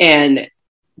 And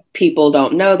people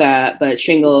don't know that, but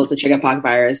shingles, the chickenpox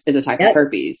virus, is a type of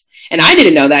herpes. And I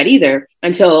didn't know that either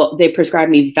until they prescribed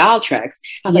me Valtrex.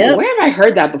 I was like, where have I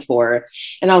heard that before?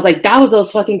 And I was like, that was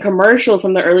those fucking commercials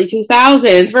from the early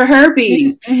 2000s for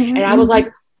herpes. And I was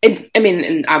like,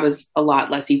 and I was a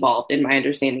lot less evolved in my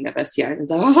understanding of STIs. And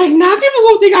so I was like, now people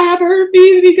won't think I have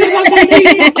herpes because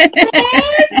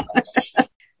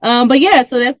I'm but yeah,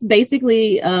 so that's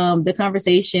basically the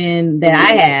conversation that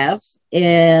I have.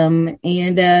 And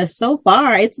so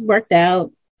far it's worked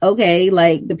out okay.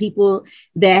 Like the people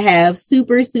that have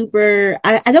super,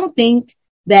 I don't think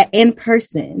that in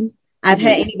person I've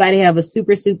had anybody have a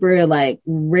super, super like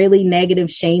really negative,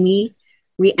 shamey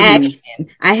reaction.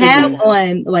 I have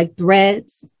on like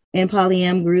threads in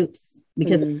polyam groups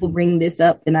because people bring this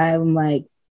up and I'm like,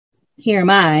 here am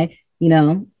I, you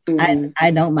know,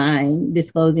 I don't mind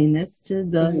disclosing this to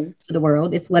the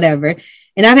world. It's whatever.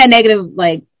 And I've had negative,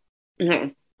 like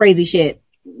crazy shit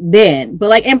then, but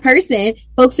like in person,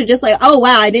 folks are just like, oh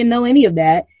wow, I didn't know any of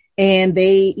that. And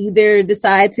they either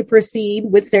decide to proceed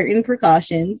with certain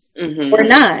precautions or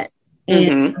not.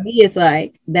 And for me, it's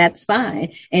like, that's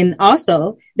fine. And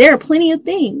also, there are plenty of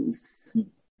things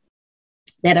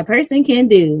that a person can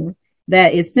do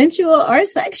that is sensual or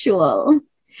sexual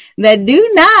that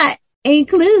do not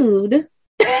include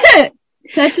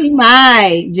touching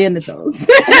my genitals.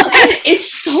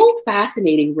 It's so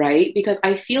fascinating, right? Because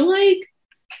I feel like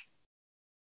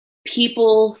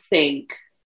people think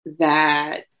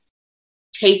that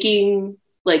taking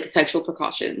like sexual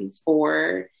precautions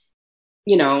or,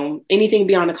 you know, anything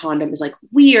beyond a condom is like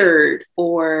weird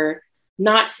or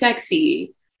not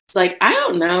sexy. It's like, I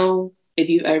don't know if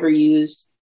you've ever used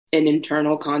an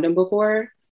internal condom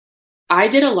before. I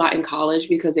did a lot in college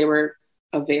because they were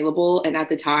available. And at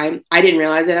the time, I didn't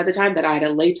realize it at the time that I had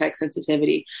a latex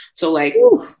sensitivity. So like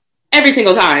every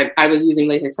single time I was using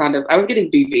latex condoms, I was getting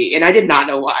BV and I did not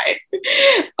know why.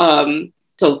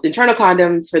 So internal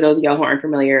condoms, for those of y'all who aren't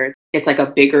familiar, it's like a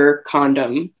bigger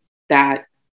condom that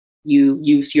you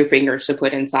use your fingers to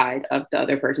put inside of the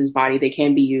other person's body. They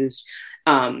can be used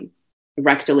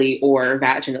rectally or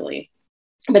vaginally.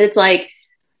 But it's like,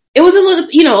 it was a little,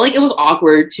 you know, like it was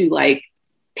awkward to like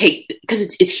take, because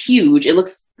it's huge. It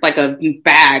looks like a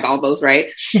bag almost,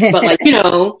 right? But like, you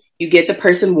know, you get the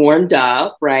person warmed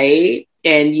up, right?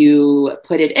 And you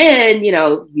put it in, you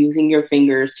know, using your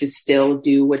fingers to still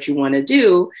do what you want to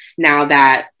do now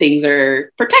that things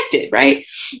are protected, right?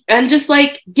 And just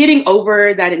like getting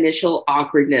over that initial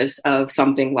awkwardness of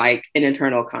something like an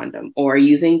internal condom or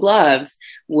using gloves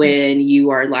when you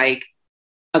are like,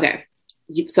 okay,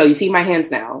 so you see my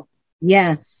hands now.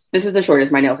 Yeah. This is the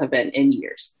shortest my nails have been in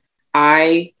years.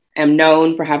 I am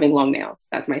known for having long nails.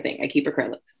 That's my thing. I keep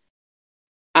acrylics.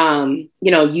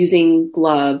 You know, using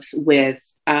gloves with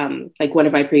like one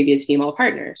of my previous female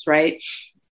partners, right?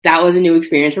 That was a new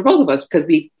experience for both of us because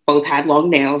we both had long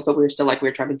nails, but we were still like, we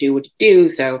were trying to do what to do.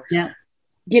 So, yeah,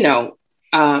 you know,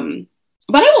 but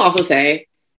I will also say,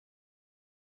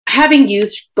 having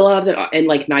used gloves and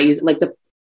like not using, like the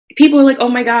people are like, oh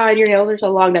my God, your nails are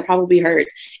so long, that probably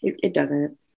hurts. It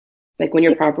doesn't. Like when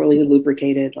you're properly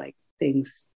lubricated, like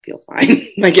things feel fine.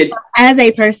 Like it. As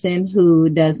a person who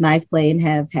does knife play and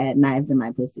have had knives in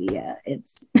my pussy, yeah,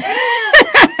 it's. We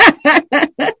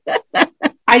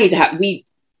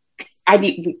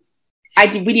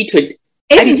need to.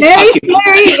 It's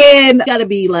very and gotta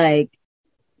be like,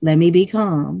 let me be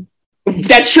calm.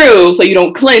 That's true. So you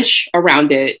don't clench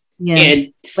around it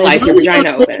and slice your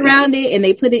vagina open around it, and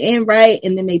they put it in right,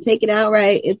 and then they take it out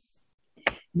right. It's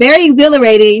very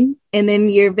exhilarating, and then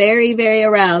you're very, very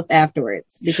aroused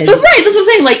afterwards. Because right, that's what I'm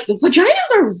saying. Like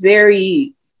vaginas are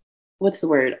very, what's the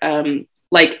word?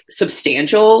 Like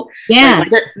substantial. Yeah.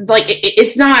 Like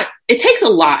it's not. It takes a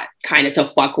lot, kind of, to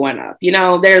fuck one up. You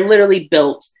know, they're literally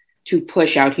built to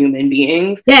push out human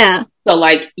beings. Yeah. So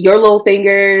like your little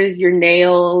fingers, your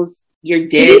nails, your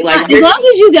dick, like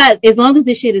as long as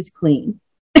the shit is clean.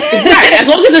 Right. As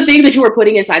long as the things that you are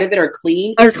putting inside of it are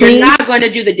clean, you're not going to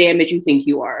do the damage you think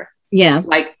you are. Yeah.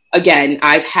 Like, again,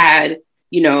 I've had,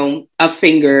 you know,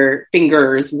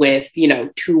 fingers with, you know,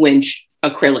 2-inch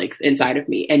acrylics inside of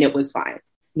me, and it was fine.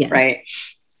 Yeah. Right.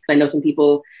 I know some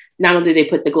people, not only do they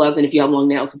put the gloves in if you have long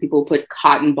nails, some people put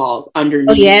cotton balls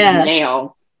underneath the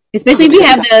nail. Especially if you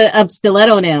have the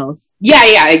stiletto nails.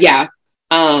 Yeah.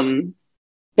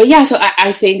 But yeah, so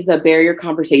I think the barrier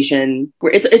conversation,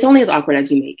 where it's only as awkward as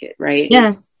you make it, right?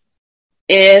 Yeah.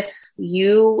 If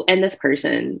you and this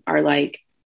person are like,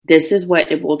 this is what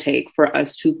it will take for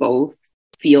us to both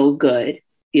feel good,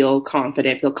 feel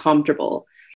confident, feel comfortable,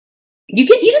 you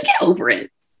just get over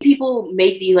it. People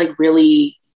make these like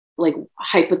really like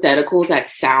hypotheticals that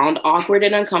sound awkward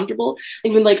and uncomfortable.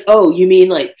 Even like, oh, you mean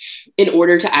like in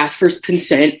order to ask for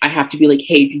consent, I have to be like,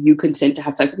 hey, do you consent to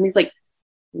have sex with me? It's like,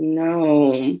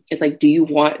 no. It's like, do you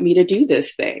want me to do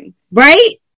this thing?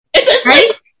 Right? It's right?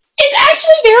 Like, it's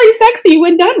actually very sexy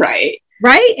when done right.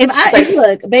 Right? If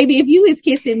look, baby, if you was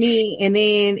kissing me and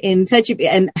then touch you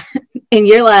and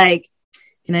you're like,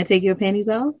 can I take your panties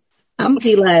off? I'm gonna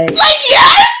be like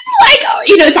yes, like,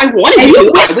 you know, if I wanted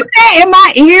to, I would that in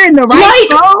my ear in the right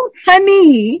phone,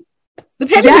 honey. The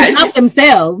panties are not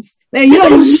themselves. Man,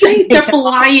 they're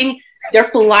flying. They're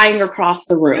flying across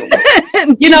the room.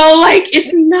 You know, like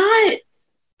it's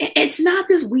it's not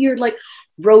this weird, like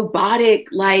robotic,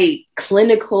 like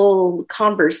clinical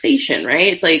conversation, right?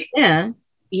 It's like, yeah,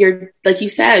 you're, like you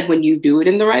said, when you do it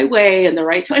in the right way and the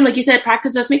right time, like you said,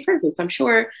 practice does make perfect. So I'm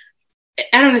sure,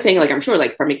 and I'm not saying like, I'm sure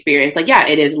like from experience, like, yeah,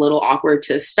 it is a little awkward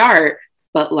to start,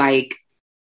 but like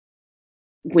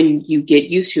when you get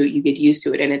used to it, you get used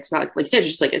to it. And it's not, like you said,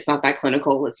 just like, it's not that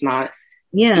clinical. It's not,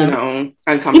 yeah, you know,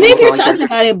 uncomfortable. Even if you're talking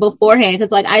about it beforehand,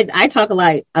 because like I talk a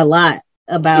lot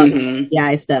about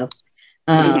STI stuff,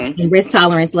 and risk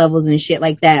tolerance levels and shit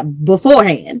like that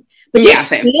beforehand. But you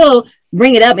still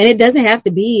bring it up, and it doesn't have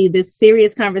to be this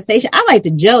serious conversation. I like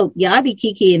to joke, yeah, I be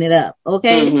kikiing it up,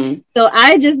 okay? So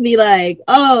I just be like,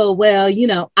 oh, well, you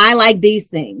know, I like these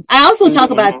things. I also talk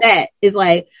about that. It's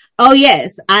like, oh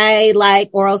yes, I like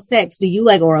oral sex. Do you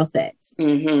like oral sex?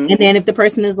 And then if the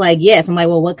person is like, yes, I'm like,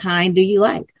 well, what kind do you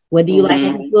like? What do you like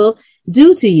when people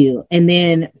do to you? And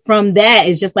then from that,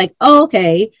 it's just like, oh,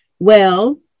 okay,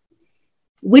 well,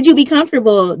 would you be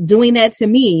comfortable doing that to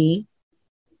me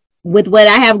with what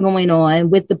I have going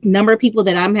on, with the number of people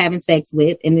that I'm having sex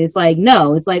with? And it's like,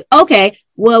 no, it's like, okay,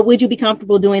 well, would you be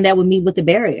comfortable doing that with me with the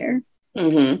barrier?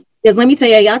 Because let me tell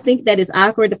you, y'all think that is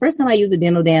awkward. The first time I used a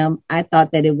dental dam, I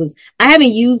thought that I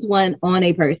haven't used one on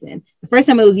a person. The first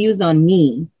time it was used on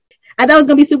me, I thought it was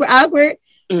going to be super awkward.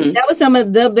 That was some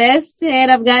of the best head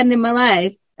I've gotten in my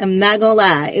life. I'm not going to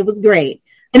lie. It was great.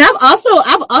 And I've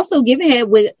also given head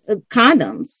with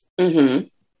condoms.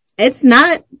 It's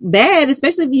not bad,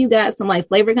 especially if you got some like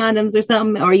flavor condoms or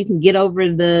something, or you can get over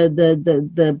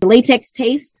the latex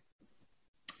taste.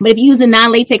 But if you use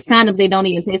non-latex condoms, they don't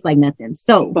even taste like nothing.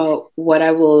 So, but what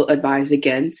I will advise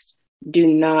against, do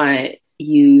not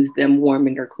use them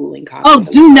warming or cooling condoms. Oh,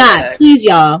 do not, please,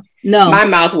 y'all. No, my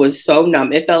mouth was so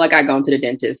numb. It felt like I'd gone to the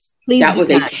dentist. Please, that was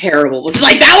not. A terrible.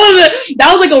 Like that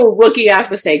was like a rookie ass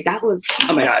mistake. That was,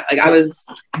 oh my god. Like I was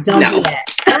don't do that.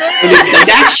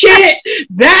 That shit.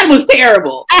 That was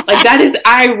terrible. Like that is.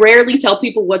 I rarely tell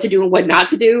people what to do and what not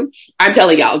to do. I'm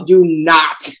telling y'all, do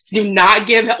not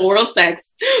give oral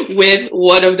sex with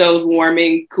one of those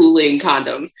warming, cooling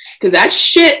condoms, because that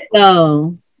shit.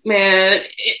 No, man,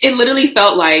 it literally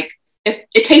felt like.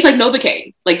 It tastes like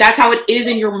Novocaine. Like that's how it is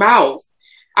in your mouth.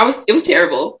 It was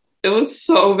terrible. It was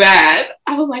so bad.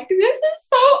 I was like, this is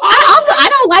so awesome. I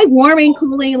don't like warming,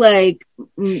 cooling, like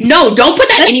no, don't put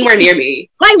that anywhere near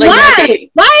me. Like why?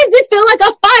 Why does it feel like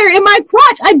a fire in my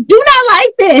crotch? I do not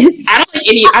like this.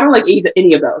 I don't like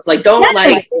any of those. Like don't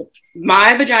like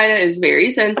my vagina is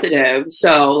very sensitive.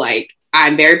 So like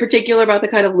I'm very particular about the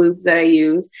kind of lubes that I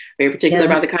use, very particular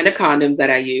about the kind of condoms that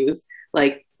I use.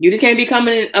 Like you just can't be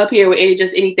coming up here with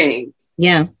anything.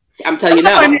 Yeah. I'm telling you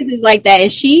now. Is like that.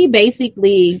 And she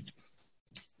basically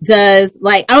does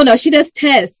like, I don't know, she does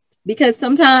tests because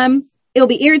sometimes it'll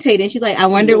be irritating. She's like, I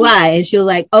wonder why. And she'll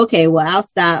like, okay, well, I'll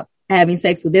stop having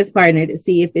sex with this partner to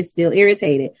see if it's still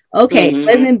irritated. Okay. It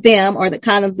wasn't them or the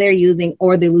condoms they're using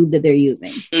or the lube that they're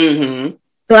using.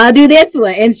 So I'll do this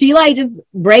one. And she like just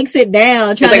breaks it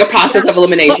down. It's like a process of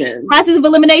elimination.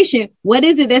 What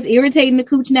is it that's irritating the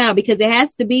cooch now? Because it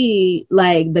has to be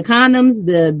like the condoms,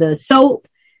 the soap,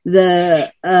 the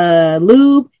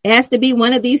lube. It has to be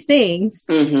one of these things.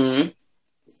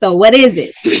 So what is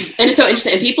it? And it's so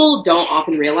interesting. And people don't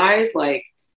often realize like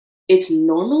it's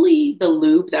normally the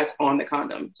lube that's on the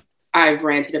condoms. I've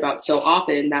ranted about so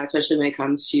often that, especially when it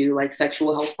comes to like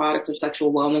sexual health products or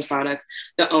sexual wellness products,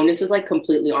 the onus is like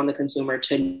completely on the consumer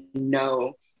to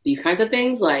know these kinds of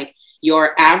things. Like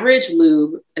your average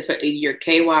lube, especially your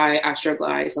KY,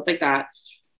 Astroglide, stuff like that,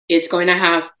 it's going to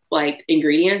have like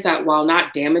ingredients that, while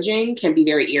not damaging, can be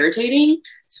very irritating.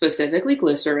 Specifically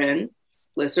glycerin.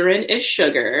 Glycerin is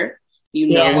sugar. You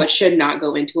know what should not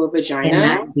go into a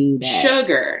vagina?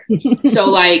 Sugar. So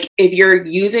like if you're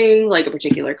using like a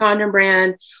particular condom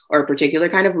brand or a particular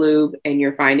kind of lube and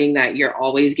you're finding that you're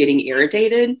always getting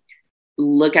irritated,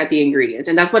 look at the ingredients.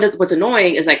 And that's what's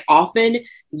annoying is like often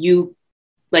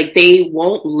they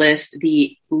won't list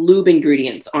the lube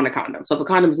ingredients on a condom. So if a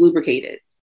condom's lubricated,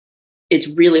 it's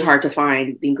really hard to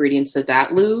find the ingredients to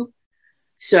that lube.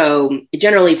 So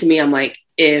generally to me, I'm like,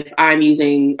 if I'm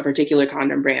using a particular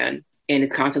condom brand and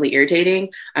it's constantly irritating,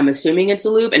 I'm assuming it's a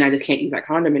lube and I just can't use that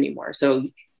condom anymore. So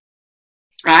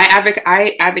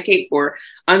I advocate for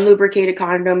unlubricated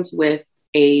condoms with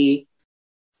a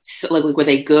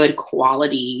good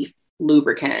quality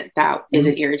lubricant that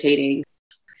isn't irritating.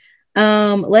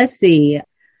 Let's see.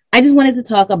 I just wanted to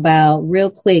talk about real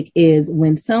quick is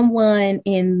when someone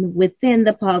within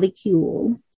the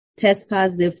polycule tests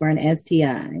positive for an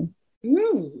STI.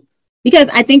 Because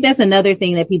I think that's another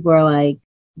thing that people are like,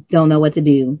 don't know what to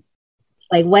do.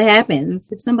 Like what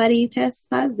happens if somebody tests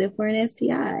positive for an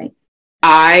STI?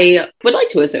 I would like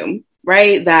to assume,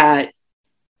 right, that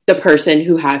the person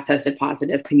who has tested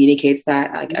positive communicates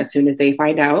that like as soon as they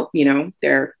find out, you know,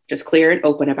 they're just clear and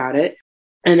open about it.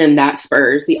 And then that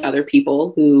spurs the other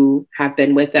people who have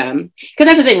been with them. Because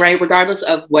that's the thing, right? Regardless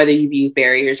of whether you've used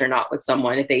barriers or not with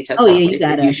someone, if they test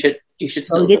positive, you should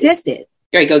still get tested.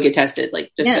 Right, go get tested.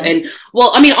 Like just and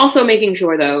well, I mean, also making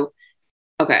sure though,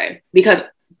 okay, because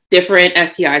different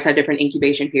STIs have different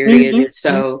incubation periods. Mm-hmm.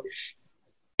 So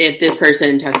if this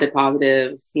person tested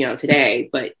positive, you know, today,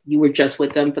 but you were just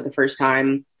with them for the first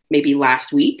time, maybe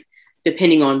last week,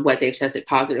 depending on what they've tested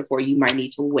positive for, you might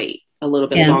need to wait a little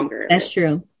bit longer. That's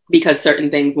true. Because certain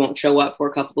things won't show up for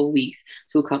a couple of weeks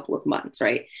to a couple of months,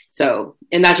 right? So,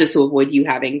 and that's just to avoid you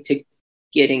having to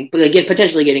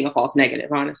potentially getting a false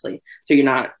negative, honestly. So you're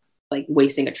not like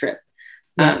wasting a trip.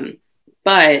 Yeah.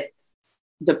 But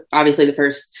obviously the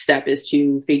first step is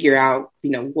to figure out, you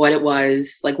know, what it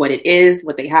was, like what it is,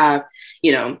 what they have,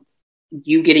 you know,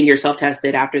 you getting yourself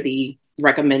tested after the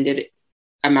recommended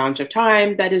amount of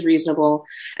time that is reasonable.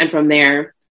 And from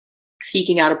there,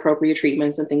 seeking out appropriate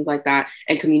treatments and things like that,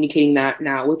 and communicating that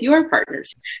now with your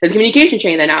partners. There's a communication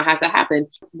chain that now has to happen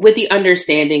with the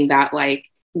understanding that like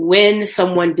when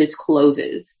someone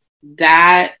discloses,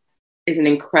 that is an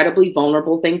incredibly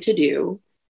vulnerable thing to do.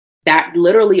 That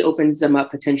literally opens them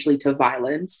up potentially to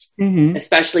violence,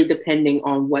 especially depending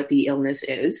on what the illness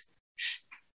is.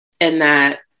 And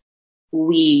that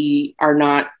we are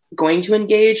not going to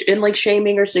engage in like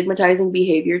shaming or stigmatizing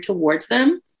behavior towards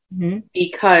them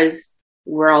because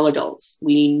we're all adults.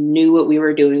 We knew what we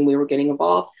were doing. We were getting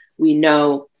involved. We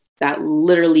know that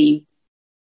literally,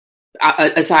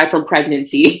 aside from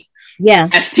pregnancy,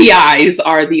 STIs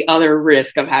are the other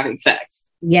risk of having sex.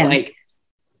 Yeah. Like,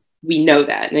 we know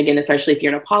that. And again, especially if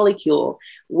you're in a polycule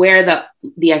where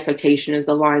the expectation is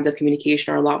the lines of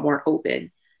communication are a lot more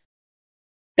open.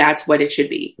 That's what it should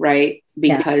be, right?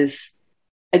 Because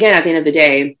again, at the end of the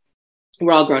day,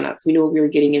 we're all grown-ups. We knew what we were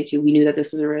getting into. We knew that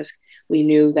this was a risk. We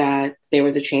knew that there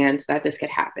was a chance that this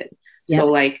could happen. Yep. So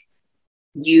like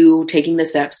you taking the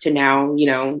steps to now, you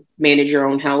know, manage your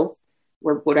own health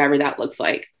or whatever that looks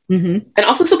like. And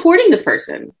also supporting this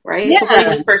person, right? Yeah.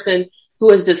 Supporting this person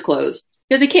who has disclosed.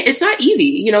 Because it's not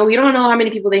easy. You know, you don't know how many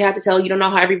people they had to tell. You don't know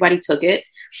how everybody took it.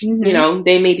 You know,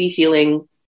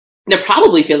 they're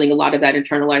probably feeling a lot of that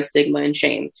internalized stigma and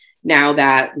shame now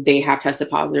that they have tested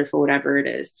positive for whatever it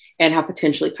is and have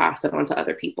potentially passed it on to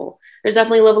other people. There's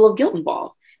definitely a level of guilt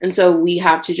involved. And so we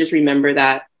have to just remember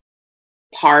that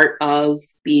part of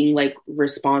being like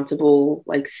responsible,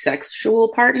 like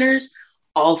sexual partners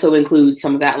also includes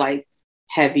some of that like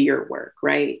heavier work,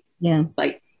 right? Yeah.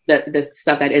 Like, the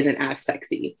stuff that isn't as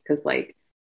sexy, because like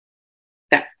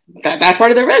that's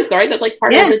part of the risk, right? That's like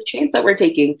part of the chance that we're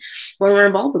taking when we're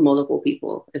involved with multiple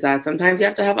people, is that sometimes you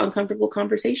have to have uncomfortable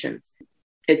conversations.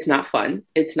 It's not fun.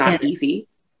 It's not easy.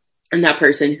 And that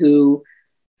person who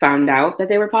found out that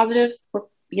they were positive,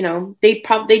 you know, they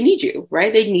need you,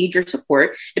 right? They need your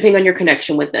support, depending on your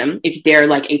connection with them. If they're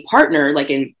like a partner, like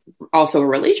in also a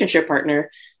relationship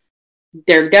partner,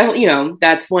 they're definitely, you know,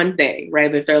 that's one thing, right?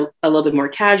 But if they're a little bit more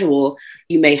casual,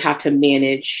 you may have to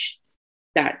manage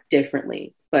that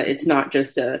differently. But it's not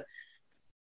just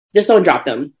don't drop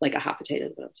them like a hot potato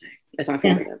is what I'm saying. It's not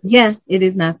fair for them. Yeah, it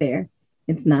is not fair.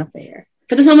 It's not fair.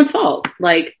 But it's someone's fault.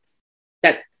 Like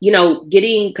that, you know,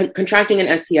 contracting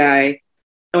an STI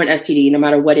or an STD, no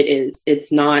matter what it is,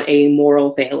 it's not a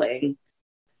moral failing.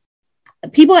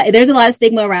 There's a lot of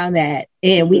stigma around that,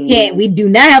 and we do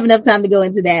not have enough time to go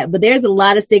into that, but there's a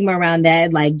lot of stigma around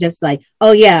that. Like, just like,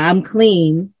 oh yeah, I'm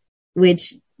clean,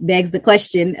 which begs the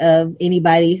question of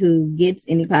anybody who gets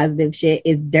any positive shit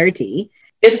is dirty.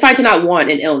 It's fine to not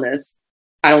want an illness.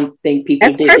 I don't think people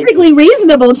That's perfectly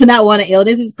reasonable to not want an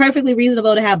illness. It's perfectly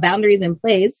reasonable to have boundaries in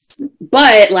place.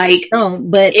 But like,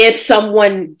 if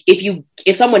someone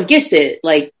gets it,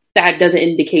 like, that doesn't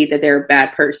indicate that they're a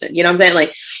bad person. You know what I'm saying?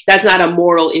 Like, that's not a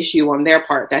moral issue on their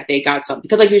part that they got something.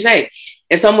 Because like you're saying,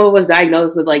 if someone was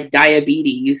diagnosed with like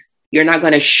diabetes, you're not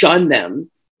going to shun them,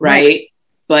 right?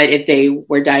 But if they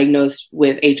were diagnosed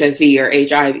with HSV or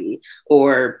HIV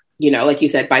or, you know, like you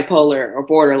said, bipolar or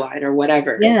borderline or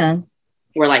whatever. Yeah.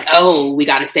 We're like, oh, we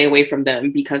got to stay away from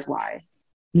them because why?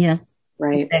 Yeah.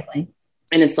 Right. Exactly.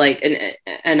 And it's like,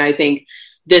 and I think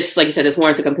this, like you said, this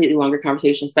warrants a completely longer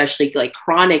conversation, especially like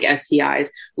chronic STIs,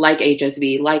 like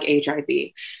HSV, like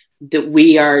HIV, that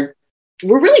we're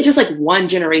really just like one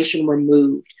generation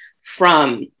removed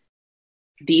from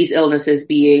these illnesses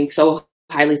being so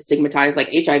highly stigmatized. Like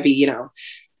HIV, you know,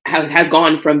 has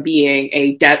gone from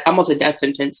being almost a death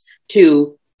sentence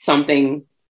to something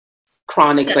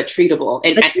chronic but treatable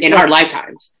in our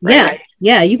lifetimes. Right?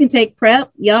 Yeah. You can take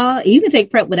PrEP, y'all. You can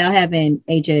take PrEP without having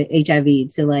HIV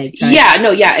to like.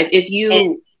 If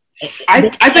you,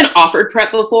 I've been offered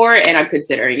PrEP before, and I'm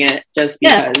considering it just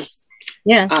because.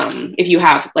 Yeah. If you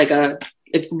have like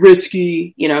it's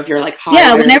risky, if you're like high.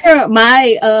 Yeah. Whenever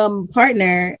my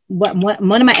partner,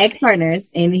 one of my ex partners,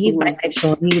 and he's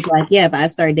bisexual, and he was like, "Yeah, if I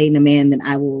start dating a man, then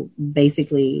I will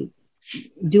basically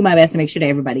do my best to make sure that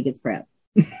everybody gets PrEP."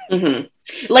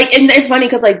 Like, and it's funny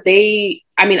because like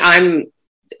I'm,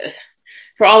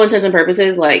 for all intents and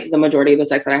purposes, like the majority of the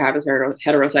sex that I have is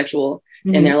heterosexual,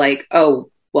 and they're like, "Oh,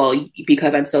 well,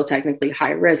 because I'm still technically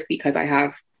high risk because I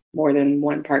have more than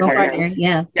one partner."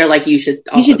 Yeah, they're like, you should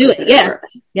do it.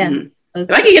 Yeah.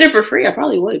 If I could get it for free, I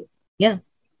probably would. Yeah,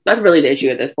 that's really the issue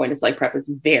at this point. It's like PrEP is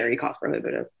very cost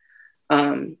prohibitive.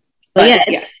 But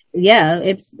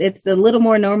it's a little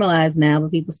more normalized now,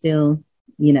 but people still,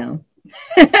 Right,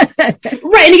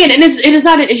 and again, and it is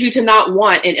not an issue to not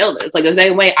want an illness. Like the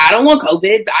same way, I don't want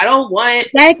COVID, I don't want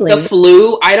the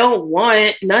flu, I don't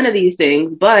want none of these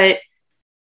things, but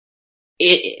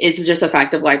it's just a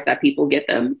fact of life that people get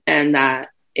them, and that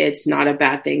it's not a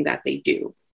bad thing that they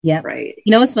do. Yeah, right.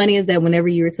 What's funny is that whenever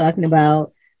you were talking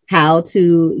about how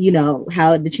to,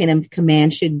 how the chain of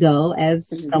command should go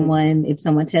as if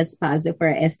someone tests positive for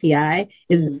an STI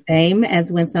is the same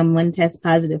as when someone tests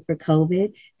positive for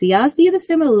COVID. Do y'all see the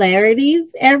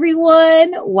similarities,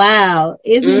 everyone? Wow.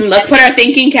 Let's put our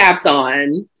thinking caps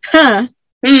on. Huh.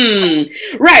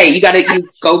 Right. You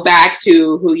go back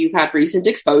to who you've had recent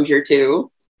exposure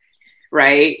to,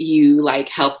 right? You like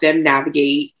help them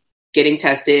navigate getting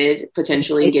tested,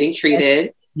 potentially getting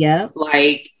treated. Yeah.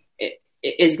 Like,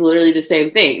 it's literally the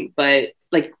same thing, but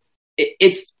like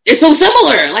it's so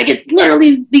similar. Like it's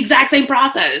literally the exact same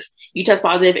process. You test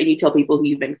positive and you tell people who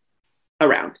you've been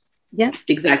around. Yeah,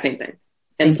 the exact same thing.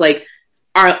 And it's like,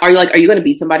 are you going to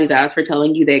beat somebody's ass for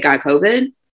telling you they got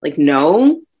COVID? Like,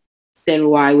 no. Then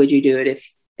why would you do it if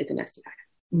it's an STI?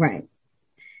 Right.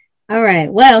 All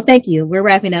right. Well, thank you. We're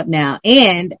wrapping up now.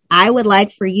 And I would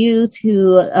like for you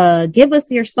to give us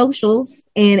your socials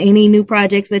and any new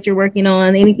projects that you're working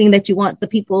on, anything that you want the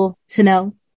people to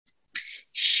know.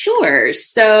 Sure.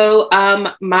 So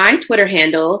my Twitter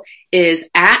handle is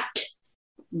at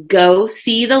Go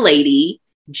See the Lady,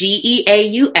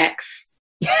 GEAUX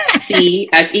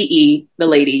CSEE, the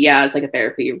lady. Yeah, it's like a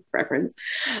therapy reference.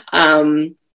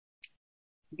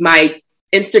 My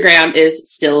Instagram is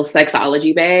still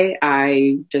Sexology Bay.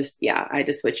 I just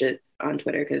switched it on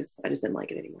Twitter because I just didn't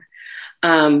like it anymore.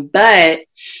 But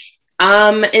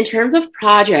in terms of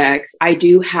projects, I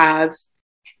do have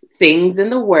things in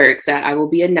the works that I will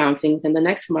be announcing within the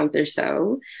next month or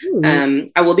so.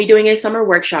 I will be doing a summer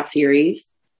workshop series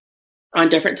on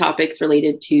different topics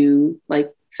related to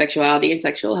like sexuality and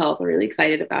sexual health. I'm really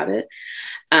excited about it.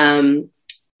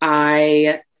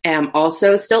 I am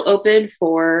also still open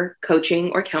for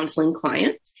coaching or counseling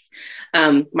clients.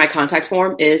 My contact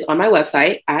form is on my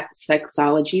website at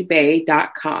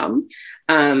sexologybay.com.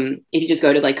 If you just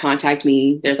go to like contact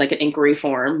me, there's like an inquiry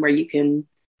form where you can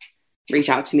reach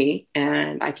out to me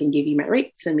and I can give you my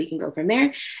rates and we can go from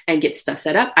there and get stuff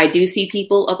set up. I do see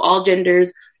people of all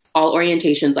genders, all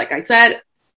orientations. Like I said,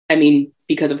 I mean,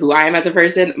 because of who I am as a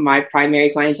person, my primary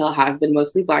clientele has been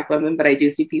mostly Black women, but I do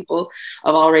see people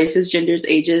of all races, genders,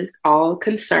 ages, all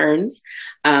concerns.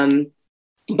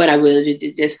 But I will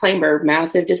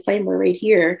massive disclaimer right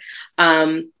here.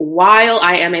 While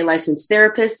I am a licensed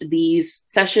therapist, these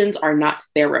sessions are not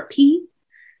therapy.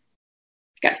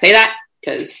 Gotta say that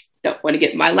because don't want to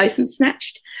get my license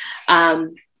snatched. But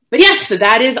yes,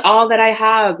 that is all that I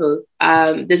have.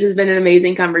 This has been an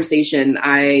amazing conversation.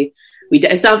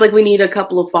 It sounds like we need a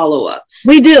couple of follow-ups.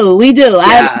 We do.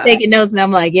 Yeah. I'm taking notes and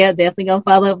I'm like, yeah, definitely gonna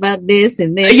follow up about this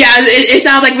and this. Yeah, it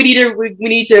sounds like we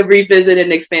need to revisit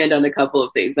and expand on a couple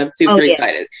of things. I'm super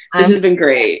excited. This has been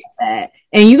great.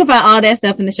 And you can find all that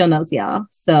stuff in the show notes, y'all.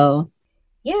 So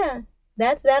yeah,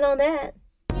 that's that on that.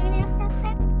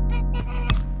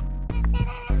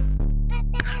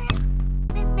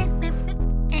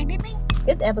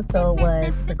 This episode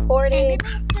was recorded,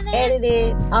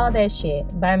 edited, all that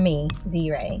shit by me,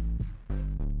 D-Ray.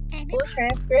 Full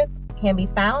transcript can be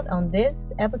found on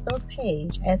this episode's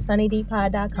page at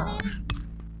sunnydpod.com.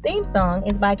 Theme song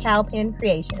is by Cowpen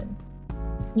Creations.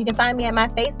 You can find me at my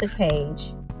Facebook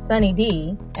page, Sunny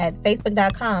D, at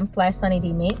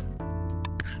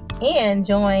facebook.com/SunnyDMix, and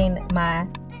join my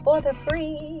for the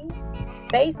free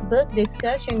Facebook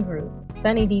discussion group,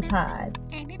 Sunny D Pod.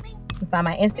 You can find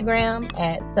my Instagram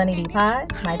at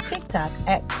SunnyDPod, my TikTok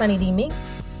at SunnyDMix,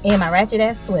 and my ratchet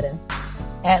ass Twitter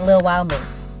at Lil Wild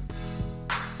Mix.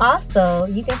 Also,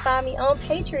 you can find me on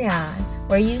Patreon,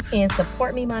 where you can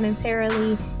support me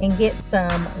monetarily and get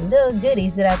some little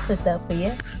goodies that I cooked up for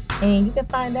you. And you can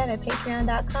find that at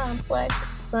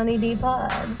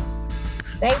patreon.com/SunnyDPod.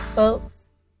 Thanks,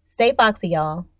 folks. Stay foxy, y'all.